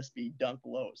Nike SB Dunk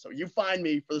Low. So you find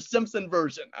me for the Simpson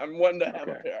version. I'm wanting to have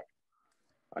a pair.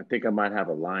 I think I might have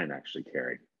a line actually,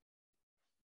 Kerry.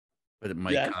 But it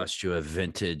might cost you a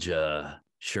vintage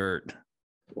shirt.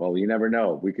 Well, you never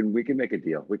know. We can make a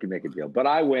deal. But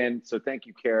I win. So thank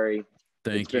you, Kerry.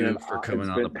 Thank you for coming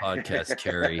on the podcast,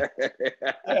 Kerry.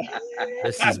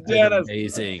 This has been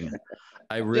amazing.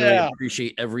 I really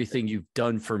appreciate everything you've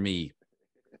done for me.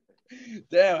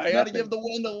 Damn, I got to give the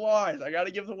win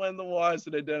to Lars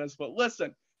today, Dennis. But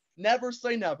listen, never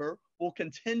say never. We'll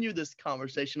continue this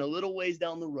conversation a little ways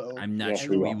down the road. I'm not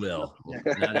sure we will.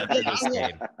 Not after this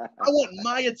game. I want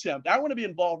my attempt. I want to be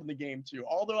involved in the game too.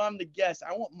 Although I'm the guest,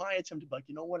 I want my attempt to be like,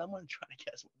 you know what? I'm going to try to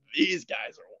guess what these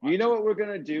guys are watching. You know what we're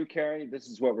going to do, Kerry? This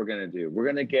is what we're going to do. We're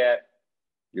going to get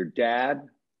your dad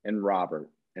and Robert,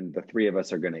 and the three of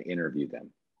us are going to interview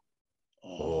them.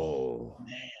 Oh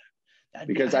man,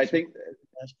 because I think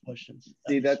that's questions.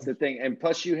 That's the thing, and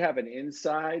plus you have an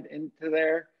insight into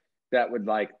there that would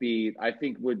like be, I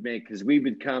think would make, because we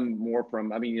would come more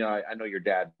from, I mean, you know, I know your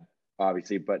dad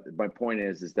obviously, but my point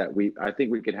is that I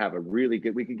think we could have a really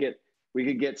good, we could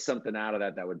get something out of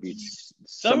that would be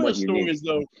some of the unique. stories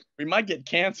though, we might get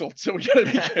canceled, so we gotta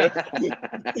be careful.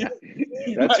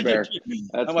 That's fair.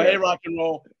 I'm like, hey, rock and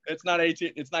roll. It's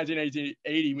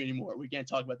 1980 anymore. We can't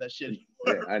talk about that shit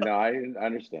anymore. Yeah, I know. I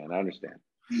understand.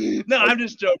 No, I'm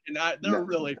just joking. They're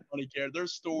really funny characters. Their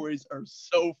stories are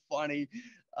so funny.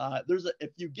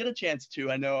 If you get a chance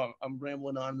to, I know I'm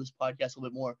rambling on this podcast a little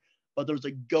bit more, but there's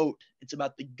a goat. It's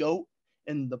about the goat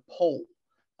and the pole.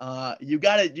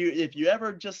 If you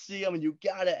ever just see them, you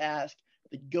gotta ask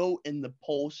the goat and the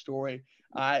pole story.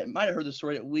 I might have heard the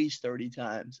story at least 30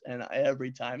 times, and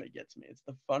every time it gets me. It's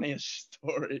the funniest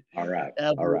story. All right.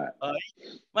 Ever.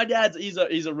 My dad's he's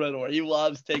a riddler. He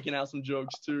loves taking out some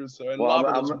jokes too. So and well,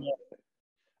 Robert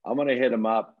I'm gonna hit him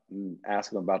up and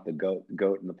ask him about the goat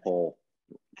and the pole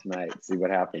tonight. See what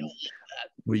happens.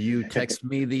 Will you text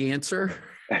me the answer?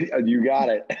 You got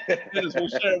it. We'll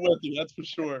share it with you. That's for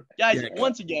sure, guys.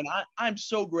 Once again, I'm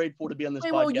so grateful to be on this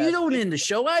podcast. Well, you don't end the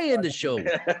show. I end the show.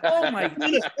 Oh my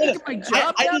goodness, my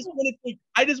job. I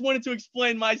just wanted to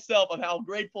explain myself of how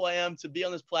grateful I am to be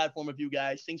on this platform with you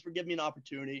guys. Thanks for giving me an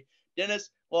opportunity, Dennis,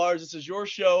 Lars. This is your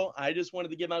show. I just wanted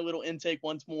to give my little intake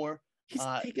once more. He's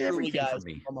taking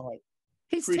everything from me.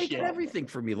 He's taking everything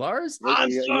from me, Lars.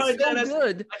 I'm sorry, Dennis.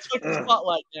 Good. I took the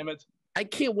spotlight, damn it. I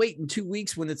can't wait in 2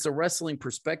 weeks when it's a wrestling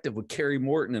perspective with Kerry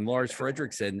Morton and Lars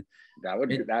Frederiksen.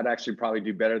 That'd actually probably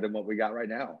do better than what we got right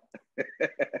now.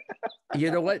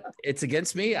 You know what? It's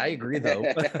against me. I agree, though.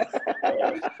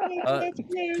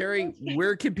 Kerry,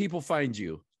 where can people find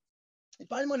you?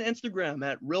 Find him on Instagram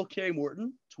at Real Kerry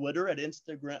Morton, Twitter at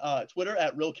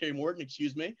Real Kerry Morton,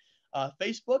 excuse me.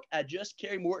 Facebook at just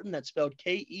Kerry Morton. That's spelled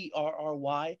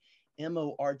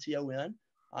KerryMorton.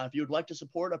 If you would like to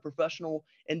support a professional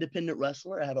independent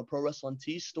wrestler, I have a Pro Wrestling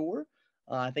Tees store.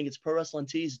 I think it's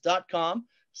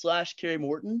prowrestlingtees.com/Kerry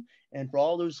Morton. And for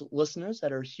all those listeners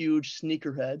that are huge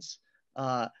sneakerheads,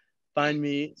 find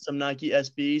me some Nike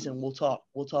SBs and we'll talk.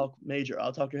 We'll talk major.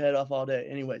 I'll talk your head off all day.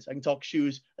 Anyways, I can talk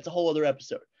shoes. That's a whole other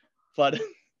episode. But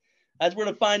that's where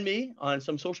to find me on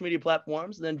some social media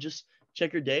platforms. And then just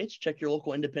check your dates, check your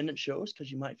local independent shows, because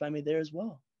you might find me there as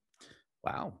well.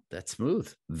 Wow, that's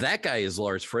smooth. That guy is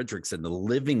Lars Frederiksen, the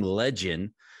living legend.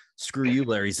 Screw you,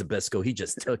 Larry Zabisco. He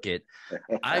just took it.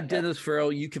 I'm Dennis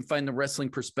Farrell. You can find the Wrestling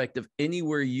Perspective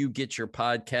anywhere you get your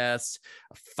podcasts.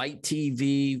 Fite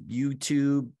TV,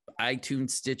 YouTube,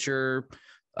 iTunes, Stitcher,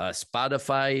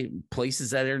 Spotify, places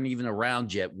that aren't even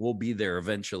around yet. We'll be there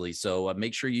eventually. So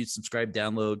make sure you subscribe,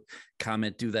 download,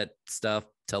 comment, do that stuff.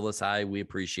 Tell us hi. We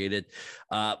appreciate it.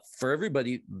 For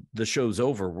everybody, the show's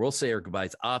over. We'll say our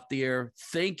goodbyes off the air.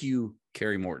 Thank you,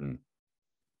 Kerry Morton.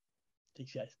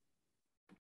 Thanks, guys.